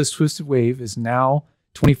money, because Twisted Wave is now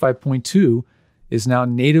 25.2 is now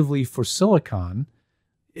natively for Silicon.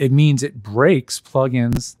 It means it breaks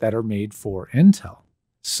plugins that are made for Intel.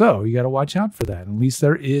 So you got to watch out for that. At least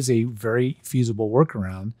there is a very feasible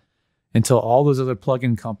workaround until all those other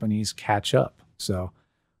plugin companies catch up. So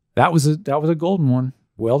that was a golden one.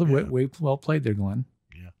 Well played there, Glenn.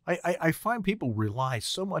 Yeah, I find people rely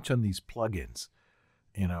so much on these plugins.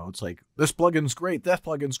 You know, it's like, this plugin's great, that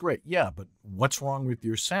plugin's great. Yeah, but what's wrong with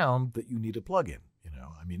your sound that you need a plugin? You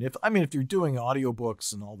know, if you're doing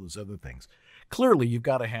audiobooks and all those other things, clearly you've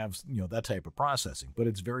got to have, that type of processing, but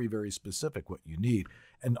it's very, very specific what you need.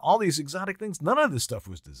 And all these exotic things, none of this stuff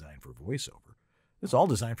was designed for voiceover. It's all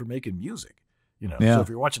designed for making music. Yeah. So if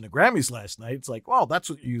you're watching the Grammys last night, it's like, well, that's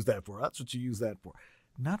what you use that for. That's what you use that for.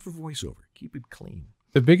 Not for voiceover. Keep it clean.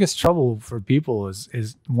 The biggest trouble for people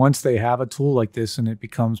is once they have a tool like this and it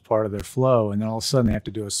becomes part of their flow, and then all of a sudden they have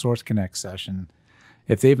to do a Source Connect session.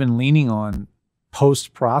 If they've been leaning on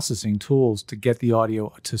post-processing tools to get the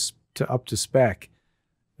audio to up to spec,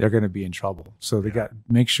 they're going to be in trouble. So they got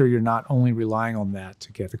make sure you're not only relying on that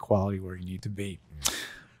to get the quality where you need to be.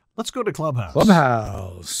 Let's go to Clubhouse.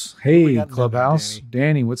 Clubhouse. Hey, Clubhouse.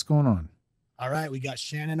 Danny, what's going on? All right, we got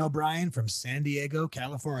Shannon O'Brien from San Diego,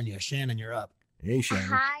 California. Shannon, you're up. Hey, Shannon.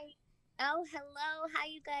 Hi. Oh, hello. Hi,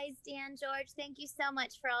 you guys. Dan, George, thank you so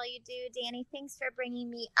much for all you do. Danny, thanks for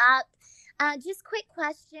bringing me up. Just quick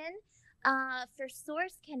question. For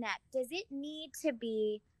Source Connect, does it need to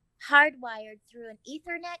be hardwired through an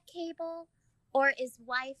Ethernet cable, or is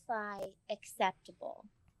Wi-Fi acceptable?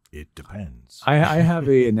 It depends. I have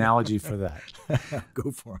an analogy for that.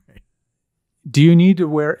 Go for it. Do you need to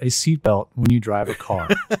wear a seatbelt when you drive a car?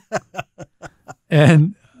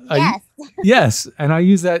 And yes. Yes, and I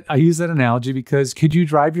use that analogy because could you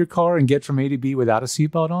drive your car and get from A to B without a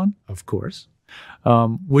seatbelt on? Of course.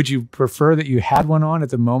 Would you prefer that you had one on at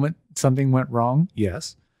the moment something went wrong?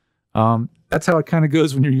 Yes. That's how it kind of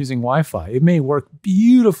goes when you're using Wi-Fi. It may work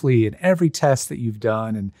beautifully in every test that you've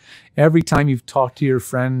done, and every time you've talked to your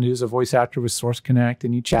friend who's a voice actor with Source Connect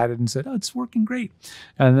and you chatted and said, oh, it's working great.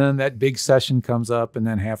 And then that big session comes up, and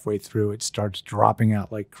then halfway through it starts dropping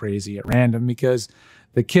out like crazy at random because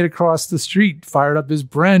the kid across the street fired up his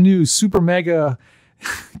brand new super mega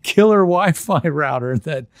killer Wi-Fi router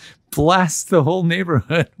that blasts the whole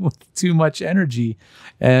neighborhood with too much energy,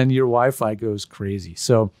 and your Wi-Fi goes crazy.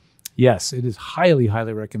 So yes, it is highly,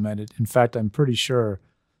 highly recommended. In fact, I'm pretty sure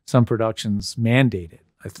some productions mandate it.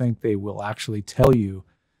 I think they will actually tell you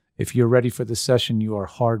if you're ready for the session, you are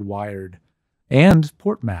hardwired and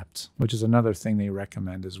port mapped, which is another thing they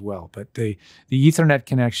recommend as well. But the Ethernet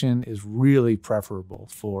connection is really preferable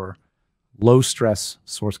for low stress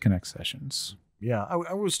Source Connect sessions. Yeah,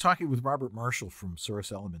 I was talking with Robert Marshall from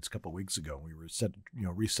Source Elements a couple of weeks ago. We were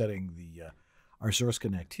resetting our Source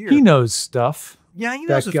Connect here. He knows stuff. Yeah, he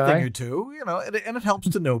knows a thing or two, and it helps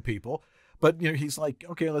to know people. But he's like,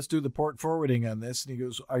 okay, let's do the port forwarding on this. And he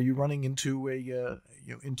goes, are you running into a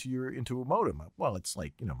into a modem? Well, it's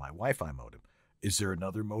like my Wi-Fi modem. Is there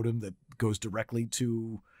another modem that goes directly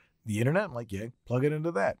to the internet? I'm like, yeah, plug it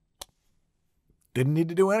into that. Didn't need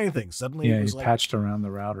to do anything. Suddenly, it was like patched around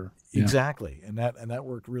the router. Exactly, and that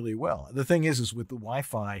worked really well. The thing is with the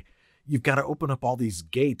Wi-Fi, you've got to open up all these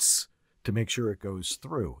gates to make sure it goes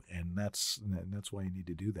through, and that's why you need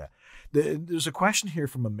to do that. There's a question here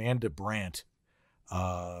from Amanda Brandt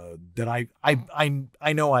that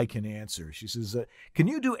I know I can answer. She says, can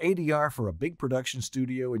you do ADR for a big production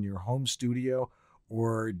studio in your home studio,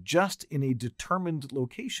 or just in a determined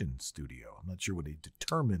location studio? I'm not sure what a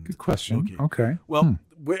determined. Good question. Location. Okay. Well,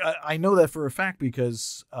 I know that for a fact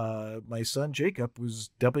because my son Jacob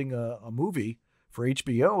was dubbing a movie for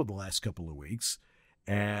HBO the last couple of weeks.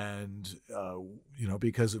 And,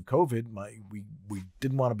 because of COVID, we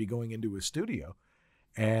didn't want to be going into a studio.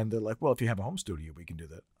 And they're like, well, if you have a home studio, we can do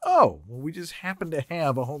that. Oh, well, we just happen to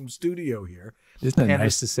have a home studio here. Isn't it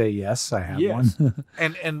nice to say, yes, I have one?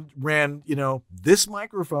 and ran, this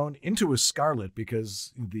microphone into a Scarlett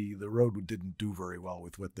because the Rode didn't do very well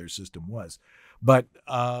with what their system was. But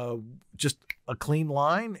just a clean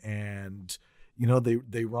line, and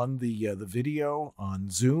they run the video on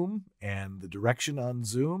Zoom and the direction on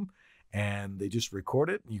Zoom, and they just record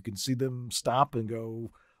it. You can see them stop and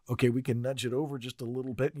go, okay, we can nudge it over just a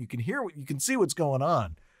little bit, and you can see what's going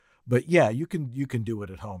on. But yeah, you can do it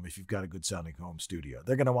at home if you've got a good sounding home studio.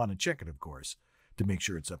 They're going to want to check it, of course, to make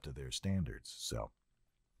sure it's up to their standards. So,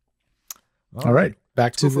 all right,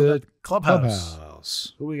 back to the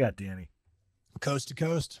clubhouse. Who we got, Danny? Coast to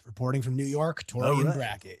coast, reporting from New York, Torian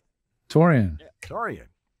Brackett. Torian. Yeah, Torian.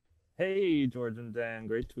 Hey, George and Dan.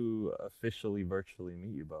 Great to officially virtually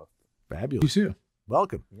meet you both. Fabulous. You too.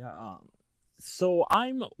 Welcome. Yeah. So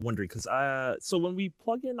I'm wondering, because so when we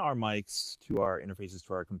plug in our mics to our interfaces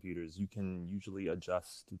to our computers, you can usually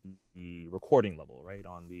adjust the recording level, right,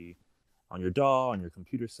 on your DAW, on your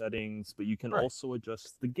computer settings, but you can also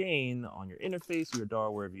adjust the gain on your interface, your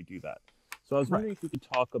DAW, wherever you do that. So I was wondering if we could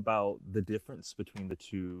talk about the difference between the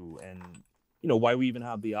two, and why we even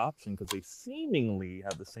have the option, because they seemingly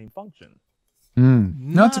have the same function.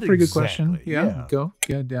 No, that's a pretty good question. Yeah. Go.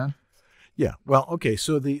 Yeah, Dan. Yeah. Well, okay.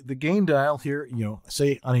 So the gain dial here,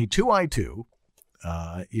 say on a 2i2,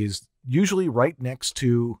 is usually right next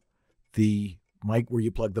to the mic where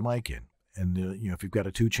you plug the mic in. And, if you've got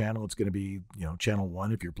a 2-channel, it's going to be, channel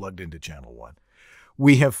 1 if you're plugged into channel 1.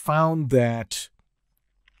 We have found that,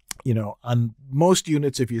 on most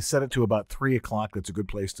units, if you set it to about 3 o'clock, that's a good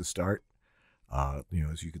place to start.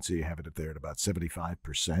 As you can see, I have it up there at about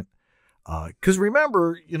 75%. Because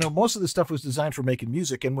remember, most of the stuff was designed for making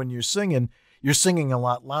music, and when you're singing a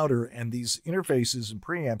lot louder, and these interfaces and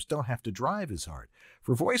preamps don't have to drive as hard.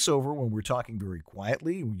 For voiceover, when we're talking very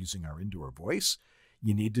quietly, we're using our indoor voice,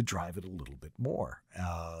 you need to drive it a little bit more.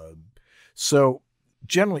 So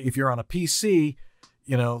generally, if you're on a PC,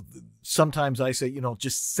 sometimes I say,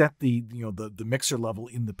 just set the mixer level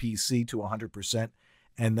in the PC to 100%,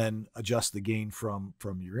 and then adjust the gain from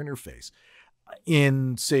your interface.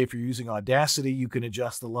 Say if you're using Audacity, you can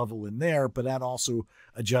adjust the level in there, but that also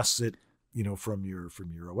adjusts it, from your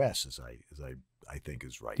OS, as I think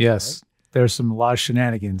is right. Yes, right? There's a lot of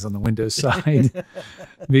shenanigans on the Windows side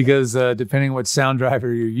because depending on what sound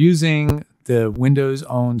driver you're using, the Windows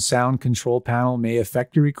own sound control panel may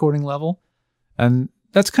affect your recording level, and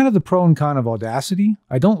that's kind of the pro and con of Audacity.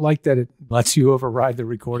 I don't like that it lets you override the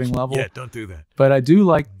recording level. Yeah, don't do that. But I do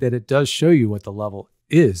like that it does show you what the level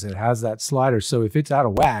is. It has that slider. So if it's out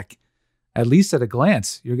of whack, at least at a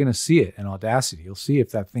glance, you're going to see it in Audacity. You'll see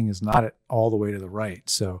if that thing is not all the way to the right.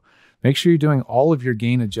 So make sure you're doing all of your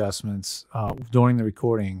gain adjustments during the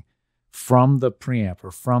recording from the preamp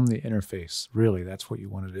or from the interface. Really, that's what you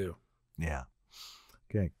want to do. Yeah.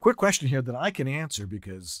 Okay. Quick question here that I can answer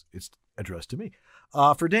because it's addressed to me.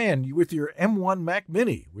 For Dan, you with your M1 Mac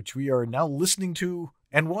Mini, which we are now listening to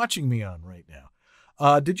and watching me on right now.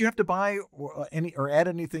 Did you have to buy or add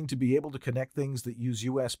anything to be able to connect things that use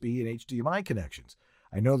USB and HDMI connections?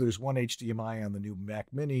 I know there's one HDMI on the new Mac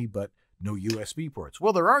Mini, but no USB ports.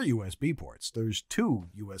 Well, there are USB ports. There's two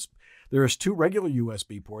regular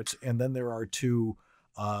USB ports, and then there are two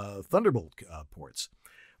Thunderbolt ports.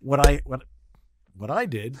 What I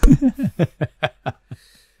did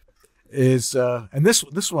is, and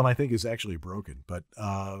this one I think is actually broken, but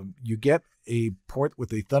you get a port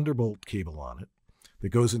with a Thunderbolt cable on it that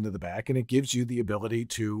goes into the back, and it gives you the ability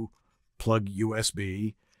to plug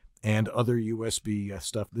USB and other USB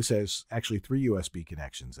stuff. This has actually 3 USB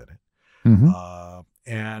connections in it. Mm-hmm.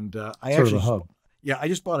 And I sort actually, of a hub. Yeah, I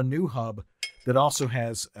just bought a new hub that also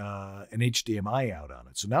has an HDMI out on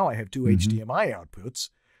it. So now I have two HDMI outputs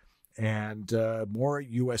and more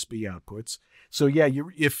USB outputs. So yeah,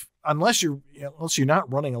 unless you're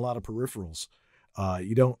not running a lot of peripherals,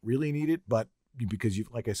 you don't really need it. But because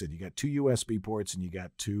like I said, you got two USB ports and you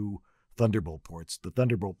got two Thunderbolt ports. The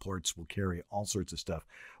Thunderbolt ports will carry all sorts of stuff.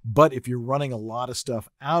 But if you're running a lot of stuff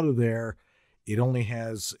out of there, it only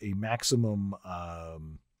has a maximum. I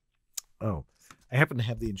happen to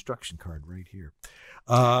have the instruction card right here.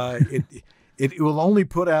 It will only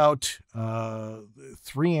put out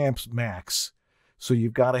 3 amps max. So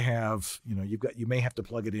you've got to have, you may have to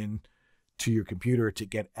plug it in to your computer to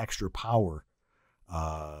get extra power.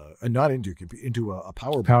 And not into a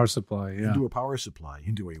power supply, yeah. Into a power supply,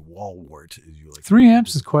 into a wall wart, as you like. 3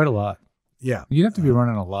 amps is quite a lot. Yeah. You'd have to be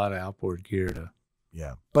running a lot of outboard gear to.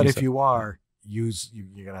 Yeah. But if you are, you're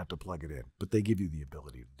going to have to plug it in. But they give you the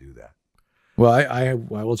ability to do that. Well, I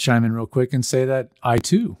will chime in real quick and say that I,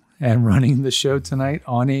 too, am running the show tonight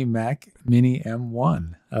on a Mac Mini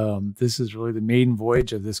M1. This is really the maiden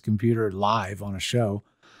voyage of this computer live on a show.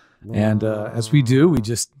 And as we do, we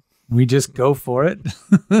just go for it.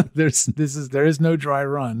 There is no dry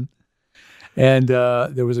run. And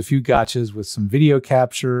there was a few gotchas with some video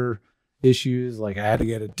capture issues. Like I had to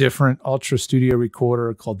get a different Ultra Studio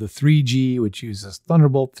recorder called the 3G, which uses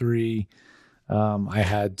Thunderbolt 3. I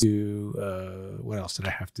had to, what else did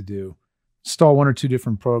I have to do? Install 1 or 2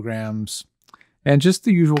 different programs, and just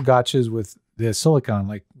the usual gotchas with the silicon,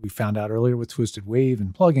 like we found out earlier with Twisted Wave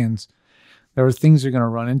and plugins. There are things you're going to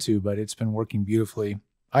run into, but it's been working beautifully.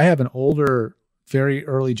 I have an older, very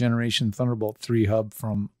early generation Thunderbolt 3 hub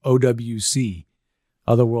from OWC,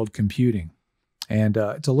 Otherworld Computing. And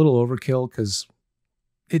it's a little overkill because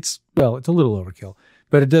it's a little overkill,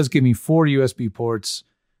 but it does give me 4 USB ports,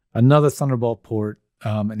 another Thunderbolt port,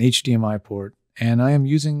 an HDMI port, and I'm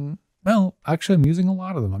using a lot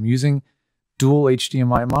of them. I'm using dual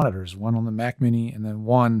HDMI monitors, one on the Mac Mini and then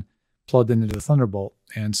one plugged into the Thunderbolt.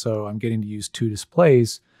 And so I'm getting to use 2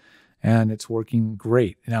 displays, and it's working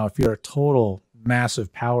great. Now, if you're a total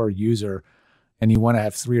massive power user and you want to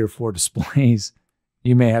have 3 or 4 displays,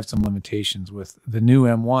 you may have some limitations with the new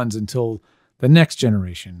M1s until the next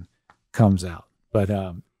generation comes out. But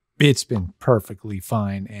it's been perfectly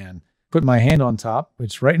fine. And put my hand on top,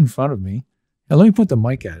 it's right in front of me. Now let me put the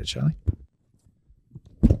mic at it, shall I?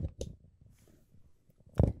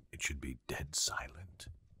 It should be dead silent.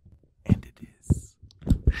 And it is.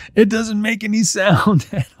 It doesn't make any sound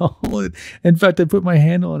at all. In fact, I put my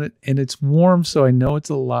hand on it and it's warm, so I know it's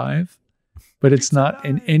alive, but it's not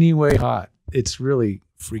in any way hot. It's really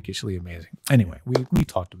freakishly amazing. Anyway, we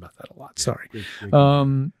talked about that a lot. Sorry. Great.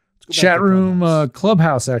 Chat room,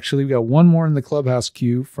 Clubhouse, actually. We got one more in the Clubhouse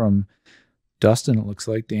queue from Dustin, it looks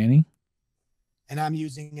like. Danny? And I'm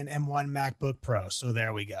using an M1 MacBook Pro, so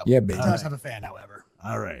there we go. Yeah, baby. It does have a fan, however.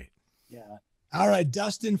 All right. Yeah. All right,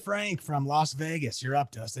 Dustin Frank from Las Vegas. You're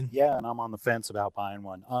up, Dustin. Yeah, and I'm on the fence about buying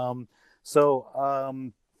one.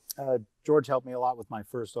 George helped me a lot with my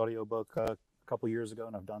first audiobook a couple years ago,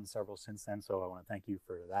 and I've done several since then, so I want to thank you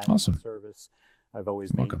for that awesome service. I've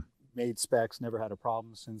always made specs, never had a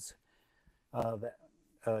problem since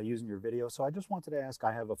using your video. So I just wanted to ask,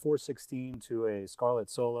 I have a 416 to a Scarlett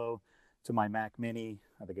Solo to my Mac Mini.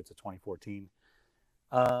 I think it's a 2014.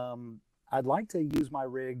 I'd like to use my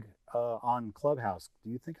rig on Clubhouse.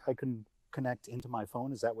 Do you think I can connect into my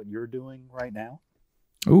phone? Is that what you're doing right now?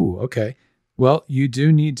 Ooh, okay. Well, you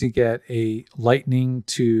do need to get a Lightning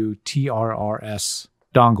to TRRS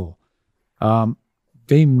dongle.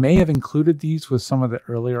 They may have included these with some of the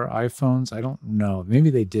earlier iPhones. I don't know. Maybe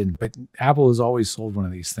they didn't, but Apple has always sold one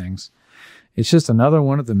of these things. It's just another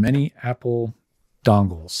one of the many Apple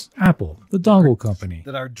dongles. Apple, the dongle company.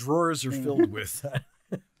 That our drawers are filled with.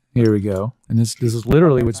 Here we go. And this is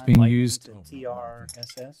literally what's being used.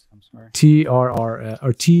 TRSS? I'm sorry.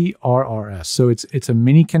 TRRS. So it's a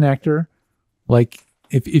mini connector. Like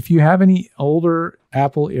if you have any older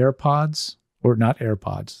Apple AirPods, or not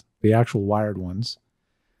AirPods, the actual wired ones,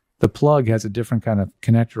 the plug has a different kind of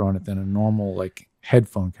connector on it than a normal like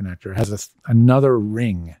headphone connector. It has another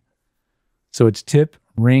ring. So it's tip,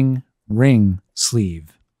 ring,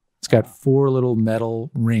 sleeve. It's got 4 little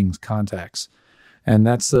metal rings, contacts. And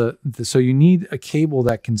that's so you need a cable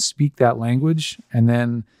that can speak that language, and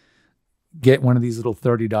then get one of these little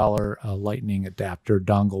 $30 Lightning adapter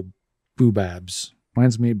dongle boobabs.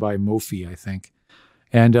 Mine's made by Mophie, I think.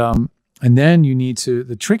 And then you need to,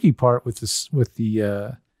 the tricky part with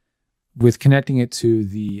connecting it to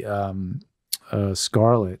the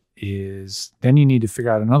Scarlett is then you need to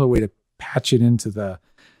figure out another way to patch it into the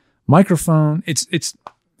microphone. It's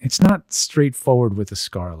not straightforward with the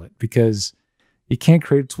Scarlett because You can't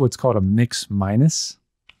create what's called a mix minus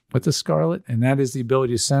with the Scarlett, and that is the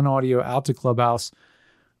ability to send audio out to Clubhouse,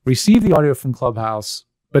 receive the audio from Clubhouse,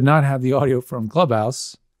 but not have the audio from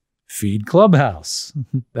Clubhouse feed Clubhouse.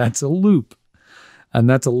 That's a loop. And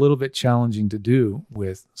that's a little bit challenging to do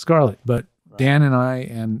with Scarlett. But Dan and I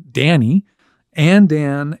and Danny and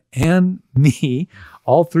Dan and me,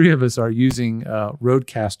 all three of us are using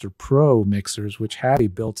Rodecaster Pro mixers, which have a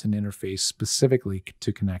built-in interface specifically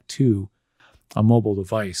to connect to a mobile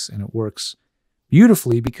device. And it works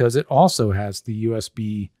beautifully because it also has the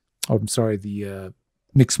the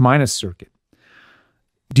mix minus circuit.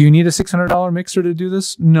 Do you need a $600 mixer to do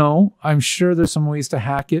this? No. I'm sure there's some ways to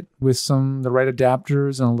hack it with the right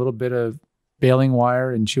adapters and a little bit of baling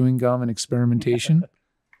wire and chewing gum and experimentation.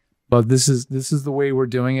 But this is the way we're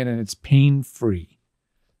doing it, and it's pain-free.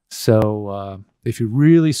 So if you're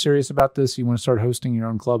really serious about this, you want to start hosting your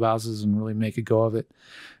own clubhouses and really make a go of it,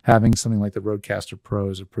 having something like the Rodecaster Pro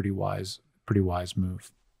is a pretty wise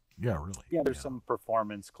move. Yeah, really. Yeah, there's some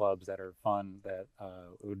performance clubs that are fun that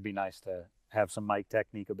it would be nice to have some mic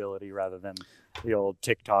technique ability rather than the old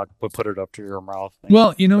TikTok, put it up to your mouth thing.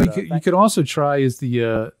 Well, you could also try is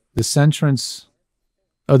the Centrance.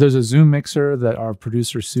 Oh, there's a Zoom mixer that our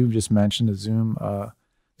producer Sue just mentioned. A Zoom, I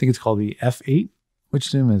think it's called the F8. Which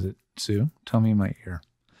Zoom is it, Sue? Tell me in my ear.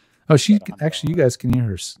 Oh, you guys can hear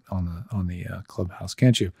her on the Clubhouse,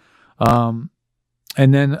 can't you? And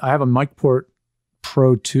then I have a MicPort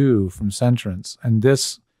Pro 2 from Centrance, and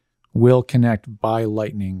this will connect by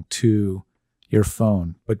Lightning to your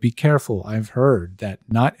phone. But be careful. I've heard that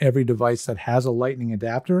not every device that has a Lightning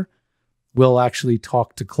adapter will actually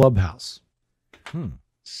talk to Clubhouse.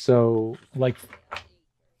 So, like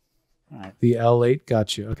the L8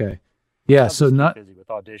 got you. Okay. Yeah, so not busy with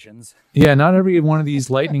auditions. Yeah, not every one of these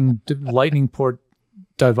Lightning port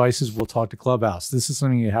devices will talk to Clubhouse. This is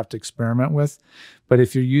something you have to experiment with. But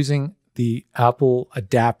if you're using the Apple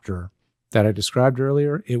adapter that I described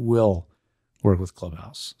earlier, it will work with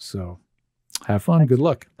Clubhouse. So have fun. Good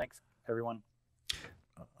luck. Thanks, everyone.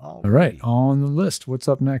 All right. On the list. What's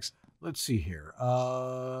up next? Let's see here.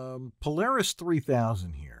 Polaris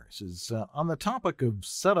 3000 here says, on the topic of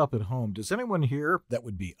setup at home, does anyone here, that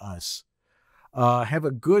would be us, have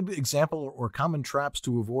a good example or common traps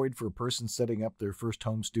to avoid for a person setting up their first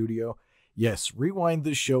home studio? Yes, rewind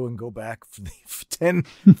this show and go back for the 10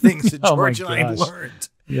 things that George and I learned.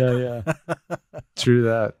 Yeah. True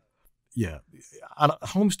that. Yeah. On a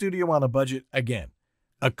home studio on a budget, again,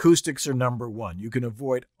 acoustics are number one. You can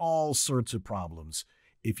avoid all sorts of problems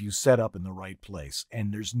if you set up in the right place.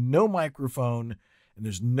 And there's no microphone and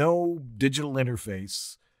there's no digital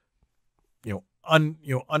interface, under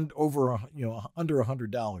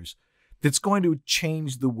 $100 that's going to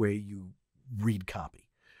change the way you read copy.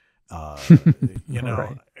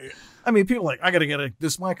 Right. I mean, people are like, I got to get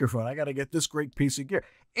this microphone. I got to get this great piece of gear.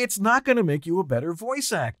 It's not going to make you a better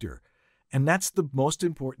voice actor. And that's the most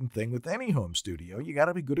important thing with any home studio. You got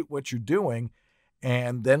to be good at what you're doing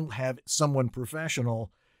and then have someone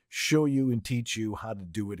professional show you and teach you how to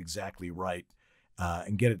do it exactly right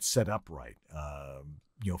and get it set up right.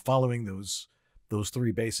 Following those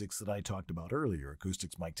three basics that I talked about earlier,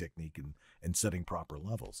 acoustics, mic technique, and setting proper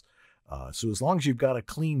levels. So as long as you've got a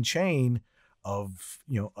clean chain of,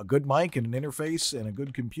 a good mic and an interface and a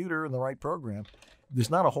good computer and the right program,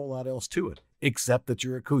 there's not a whole lot else to it, except that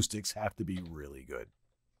your acoustics have to be really good.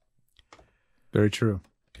 Very true.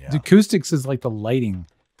 Yeah. The acoustics is like the lighting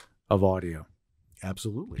of audio.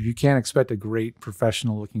 Absolutely. You can't expect a great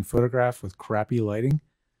professional looking photograph with crappy lighting.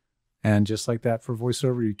 And just like that for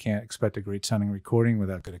voiceover, you can't expect a great sounding recording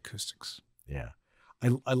without good acoustics. Yeah.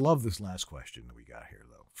 I love this last question that we got here,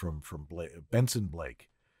 though, from Benson Blake.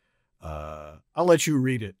 I'll let you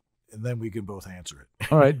read it, and then we can both answer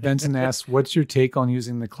it. All right. Benson asks, what's your take on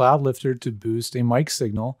using the Cloudlifter to boost a mic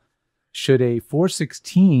signal? Should a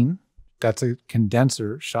 416, that's a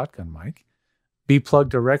condenser shotgun mic, be plugged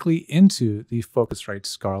directly into the Focusrite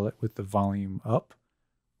Scarlett with the volume up,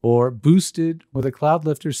 or boosted with a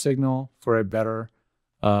Cloudlifter signal for a better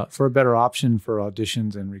option for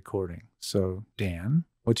auditions and recording? So, Dan,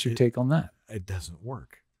 what's your take on that? It doesn't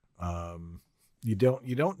work. You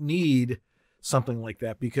don't need something like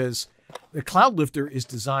that because the Cloudlifter is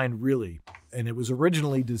designed and it was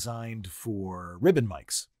originally designed for ribbon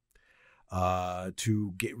mics.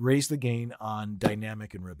 To raise the gain on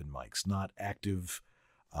dynamic and ribbon mics, not active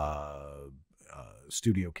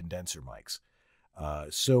studio condenser mics.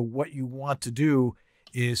 So what you want to do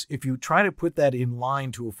is if you try to put that in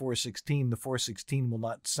line to a 416, the 416 will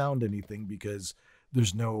not sound anything because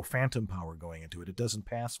there's no phantom power going into it. It doesn't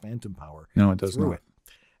pass phantom power. No, it doesn't. Through it.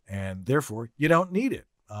 And therefore, you don't need it.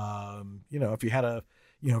 If you had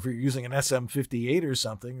if you're using an SM58 or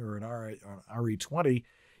something or an RE20,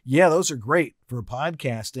 yeah, those are great for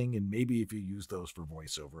podcasting. And maybe if you use those for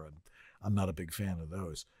voiceover, I'm not a big fan of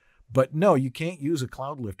those. But no, you can't use a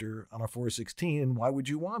Cloudlifter on a 416. And why would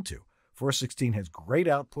you want to? 416 has great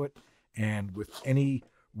output, and with any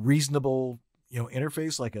reasonable,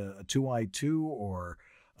 interface like a 2i2 or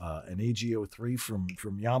an AG03 from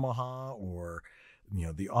Yamaha, or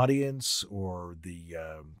the Audience, or the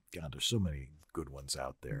there's so many good ones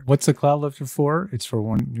out there. What's the Cloudlifter for? It's for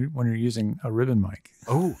when you're using a ribbon mic.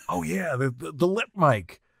 Oh yeah, the lip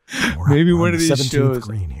mic. Maybe one of these 17th shows,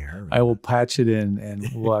 green here. I will patch it in, and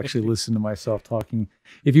we'll actually listen to myself talking.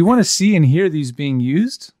 If you want to see and hear these being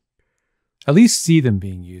used, at least see them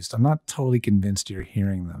being used. I'm not totally convinced you're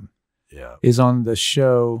hearing them. Yeah. Is on the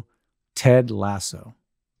show Ted Lasso.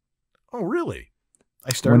 Oh, really?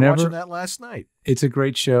 I started watching that last night. It's a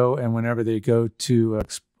great show, and whenever they go to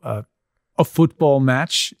a football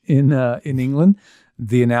match in England,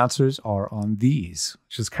 the announcers are on these,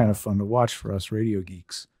 which is kind of fun to watch for us radio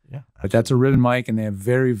geeks. Yeah, absolutely. But that's a ribbon mic, and they have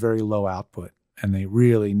very, very low output, and they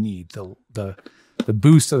really need the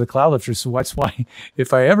boost of the Cloudlifter. So that's why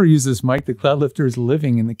if I ever use this mic, the Cloudlifter is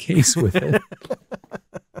living in the case with it.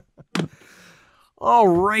 All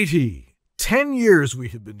righty. 10 years we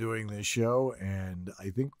have been doing this show, and I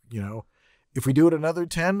think, if we do it another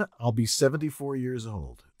 10, I'll be 74 years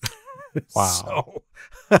old. Wow.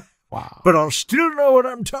 Wow. But I'll still know what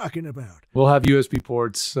I'm talking about. We'll have USB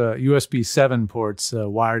ports, USB 7 ports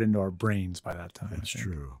wired into our brains by that time. That's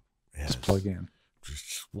true. Yes. Just plug in.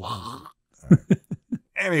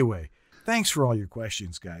 Anyway, thanks for all your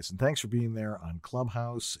questions, guys. And thanks for being there on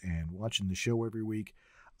Clubhouse and watching the show every week.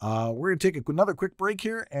 We're going to take another quick break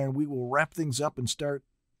here, and we will wrap things up and start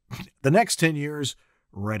the next 10 years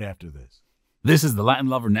right after this. This is the Latin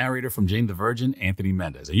lover narrator from Jane the Virgin, Anthony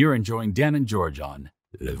Mendez, and you're enjoying Dan and George on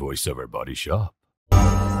The VoiceOver Body Shop.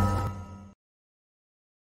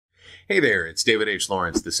 Hey there, it's David H.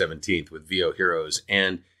 Lawrence, the 17th with VO Heroes,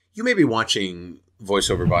 and you may be watching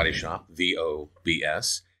VoiceOver Body Shop,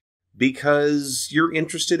 VOBS, because you're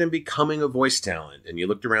interested in becoming a voice talent, and you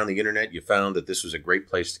looked around the internet, you found that this was a great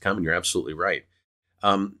place to come, and you're absolutely right.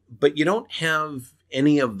 But you don't have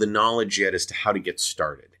any of the knowledge yet as to how to get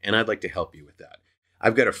started, and I'd like to help you with that.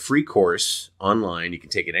 I've got a free course online. You can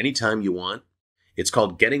take it anytime you want. It's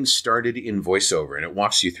called Getting Started in VoiceOver, and it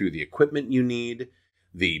walks you through the equipment you need,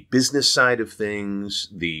 the business side of things,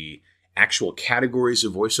 the actual categories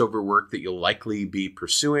of voiceover work that you'll likely be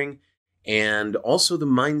pursuing, and also the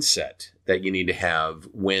mindset that you need to have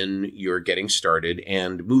when you're getting started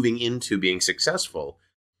and moving into being successful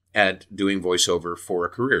at doing voiceover for a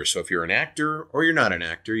career. So if you're an actor or you're not an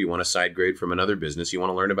actor, you want a side grade from another business, you want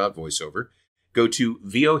to learn about voiceover, go to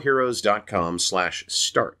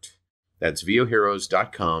voheroes.com/start. That's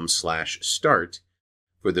voheroes.com/start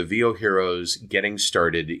for the VO Heroes Getting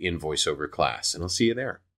Started in Voiceover class. And I'll see you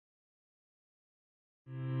there.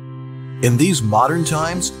 In these modern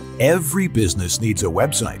times, every business needs a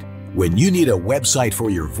website. When you need a website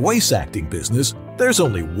for your voice acting business, there's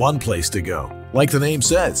only one place to go. Like the name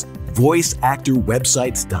says,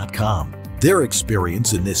 voiceactorwebsites.com. Their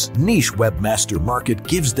experience in this niche webmaster market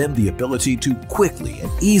gives them the ability to quickly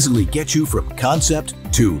and easily get you from concept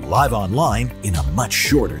to live online in a much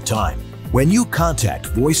shorter time. When you contact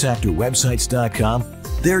voiceactorwebsites.com,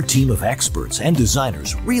 their team of experts and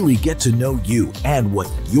designers really get to know you and what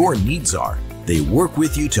your needs are. They work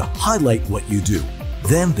with you to highlight what you do.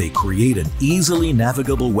 Then they create an easily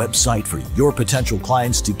navigable website for your potential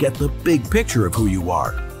clients to get the big picture of who you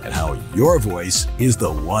are and how your voice is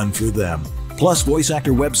the one for them. Plus,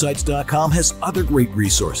 voiceactorwebsites.com has other great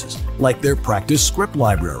resources like their practice script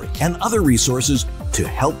library and other resources to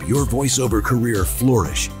help your voiceover career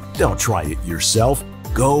flourish. Don't try it yourself.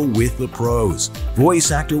 Go with the pros.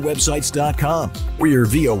 VoiceActorWebsites.com, where your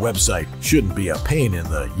VO website shouldn't be a pain in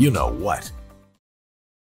the you-know-what.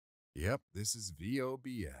 Yep, this is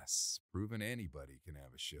VOBS, proving anybody can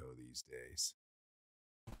have a show these days.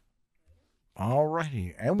 All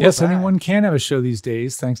righty. And we're yes, back. anyone can have a show these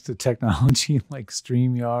days thanks to technology like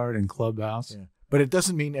StreamYard and Clubhouse. Yeah. But it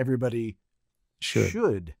doesn't mean everybody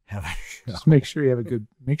should have a show. Just make sure you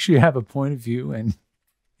have a point of view and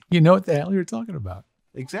you know what the hell you're talking about.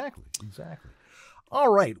 Exactly.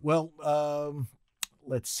 All right. Well,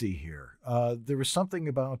 let's see here. There was something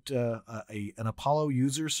about an Apollo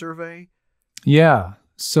user survey. Yeah.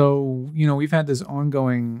 So, we've had this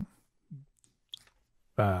ongoing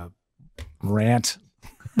rant,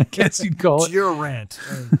 I guess you'd call it. It's your rant.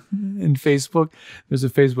 In Facebook. There's a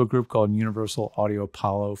Facebook group called Universal Audio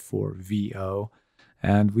Apollo for VO.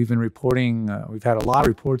 And we've been reporting, we've had a lot of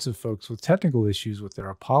reports of folks with technical issues with their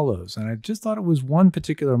Apollos. And I just thought it was one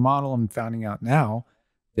particular model. I'm finding out now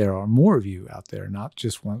there are more of you out there, not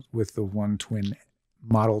just one with the one twin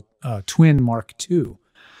model, Twin Mark II.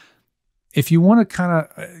 If you want to kind of,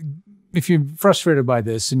 if you're frustrated by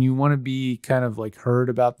this and you want to be kind of like heard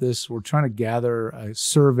about this, we're trying to gather a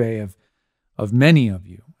survey of many of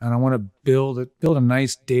you. And I want to build a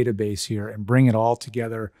nice database here and bring it all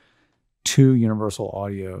together to Universal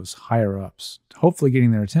Audio's higher ups, hopefully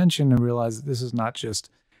getting their attention and realize that this is not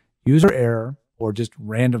just user error or just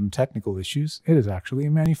random technical issues. It is actually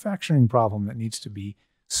a manufacturing problem that needs to be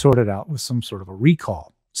sorted out with some sort of a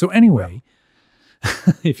recall. So anyway,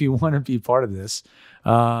 if you want to be part of this,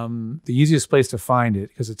 the easiest place to find it,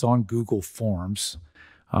 because it's on Google Forms,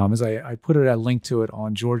 is I put a link to it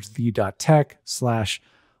on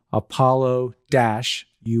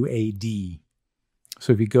georgethe.tech/Apollo-UAD.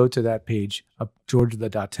 So if you go to that page,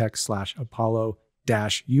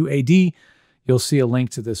 georgethe.tech/Apollo-UAD, you'll see a link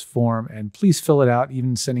to this form, and please fill it out,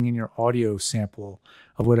 even sending in your audio sample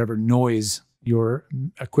of whatever noise your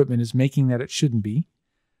equipment is making that it shouldn't be.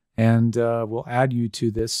 And we'll add you to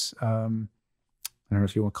this. I don't know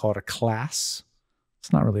if you want to call it a class.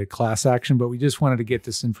 It's not really a class action, but we just wanted to get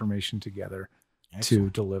this information together to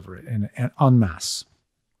deliver it en masse.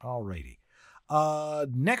 All righty.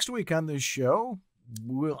 Next week on this show,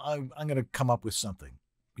 I'm going to come up with something.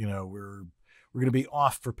 You know, we're going to be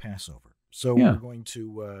off for Passover, so we're going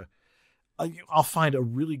to. I'll find a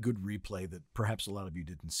really good replay that perhaps a lot of you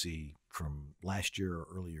didn't see from last year or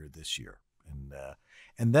earlier this year,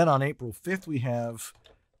 and then on April 5th we have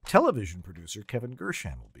television producer Kevin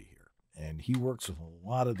Gershon will be here, and he works with a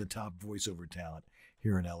lot of the top voiceover talent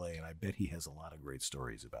here in LA, and I bet he has a lot of great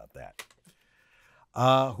stories about that.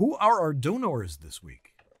 Who are our donors this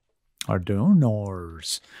week? Our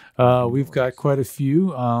donors. We've got quite a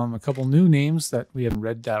few. A couple new names that we haven't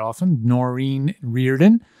read that often. Noreen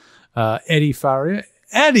Reardon, Eddie Faria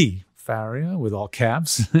with all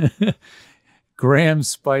caps, Graham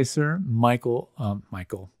Spicer,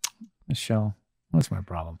 Michelle. What's my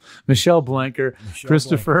problem? Michelle Blanker,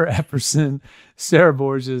 Christopher Epperson, Sarah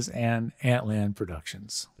Borges, and Antland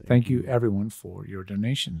Productions. Thank you, everyone, for your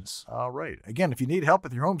donations. All right. Again, if you need help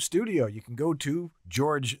with your home studio, you can go to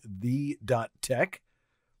georgethe.tech.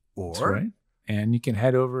 That's right. And you can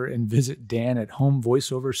head over and visit Dan at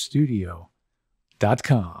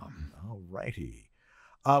homevoiceoverstudio.com. All righty.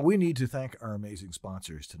 We need to thank our amazing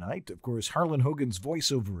sponsors tonight. Of course, Harlan Hogan's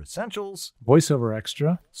Voiceover Essentials, Voiceover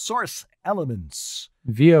Extra, Source Elements,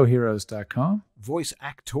 VOHeroes.com,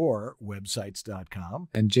 VoiceActorWebsites.com,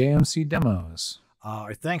 and JMC Demos.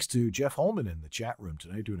 Our thanks to Jeff Holman in the chat room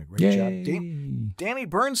tonight, doing a great job. Danny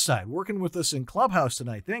Burnside working with us in Clubhouse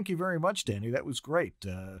tonight. Thank you very much, Danny. That was great.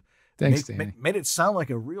 Thanks, Danny. Made it sound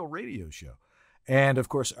like a real radio show. And, of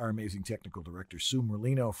course, our amazing technical director, Sue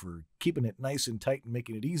Merlino, for keeping it nice and tight and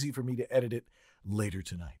making it easy for me to edit it later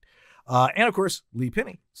tonight. And, of course, Lee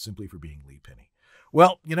Pinney, simply for being Lee Pinney.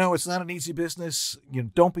 Well, you know, it's not an easy business. You know,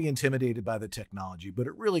 don't be intimidated by the technology, but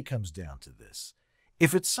it really comes down to this.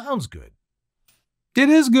 If it sounds good, it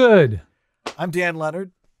is good. I'm Dan Leonard.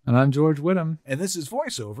 And I'm George Whittam. And this is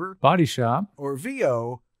Voiceover Body Shop, or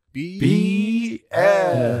VOBS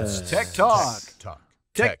Tech Talk.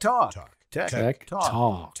 Tech Talk. Tech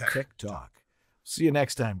Talk. See you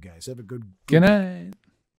next time, guys. Have a good night.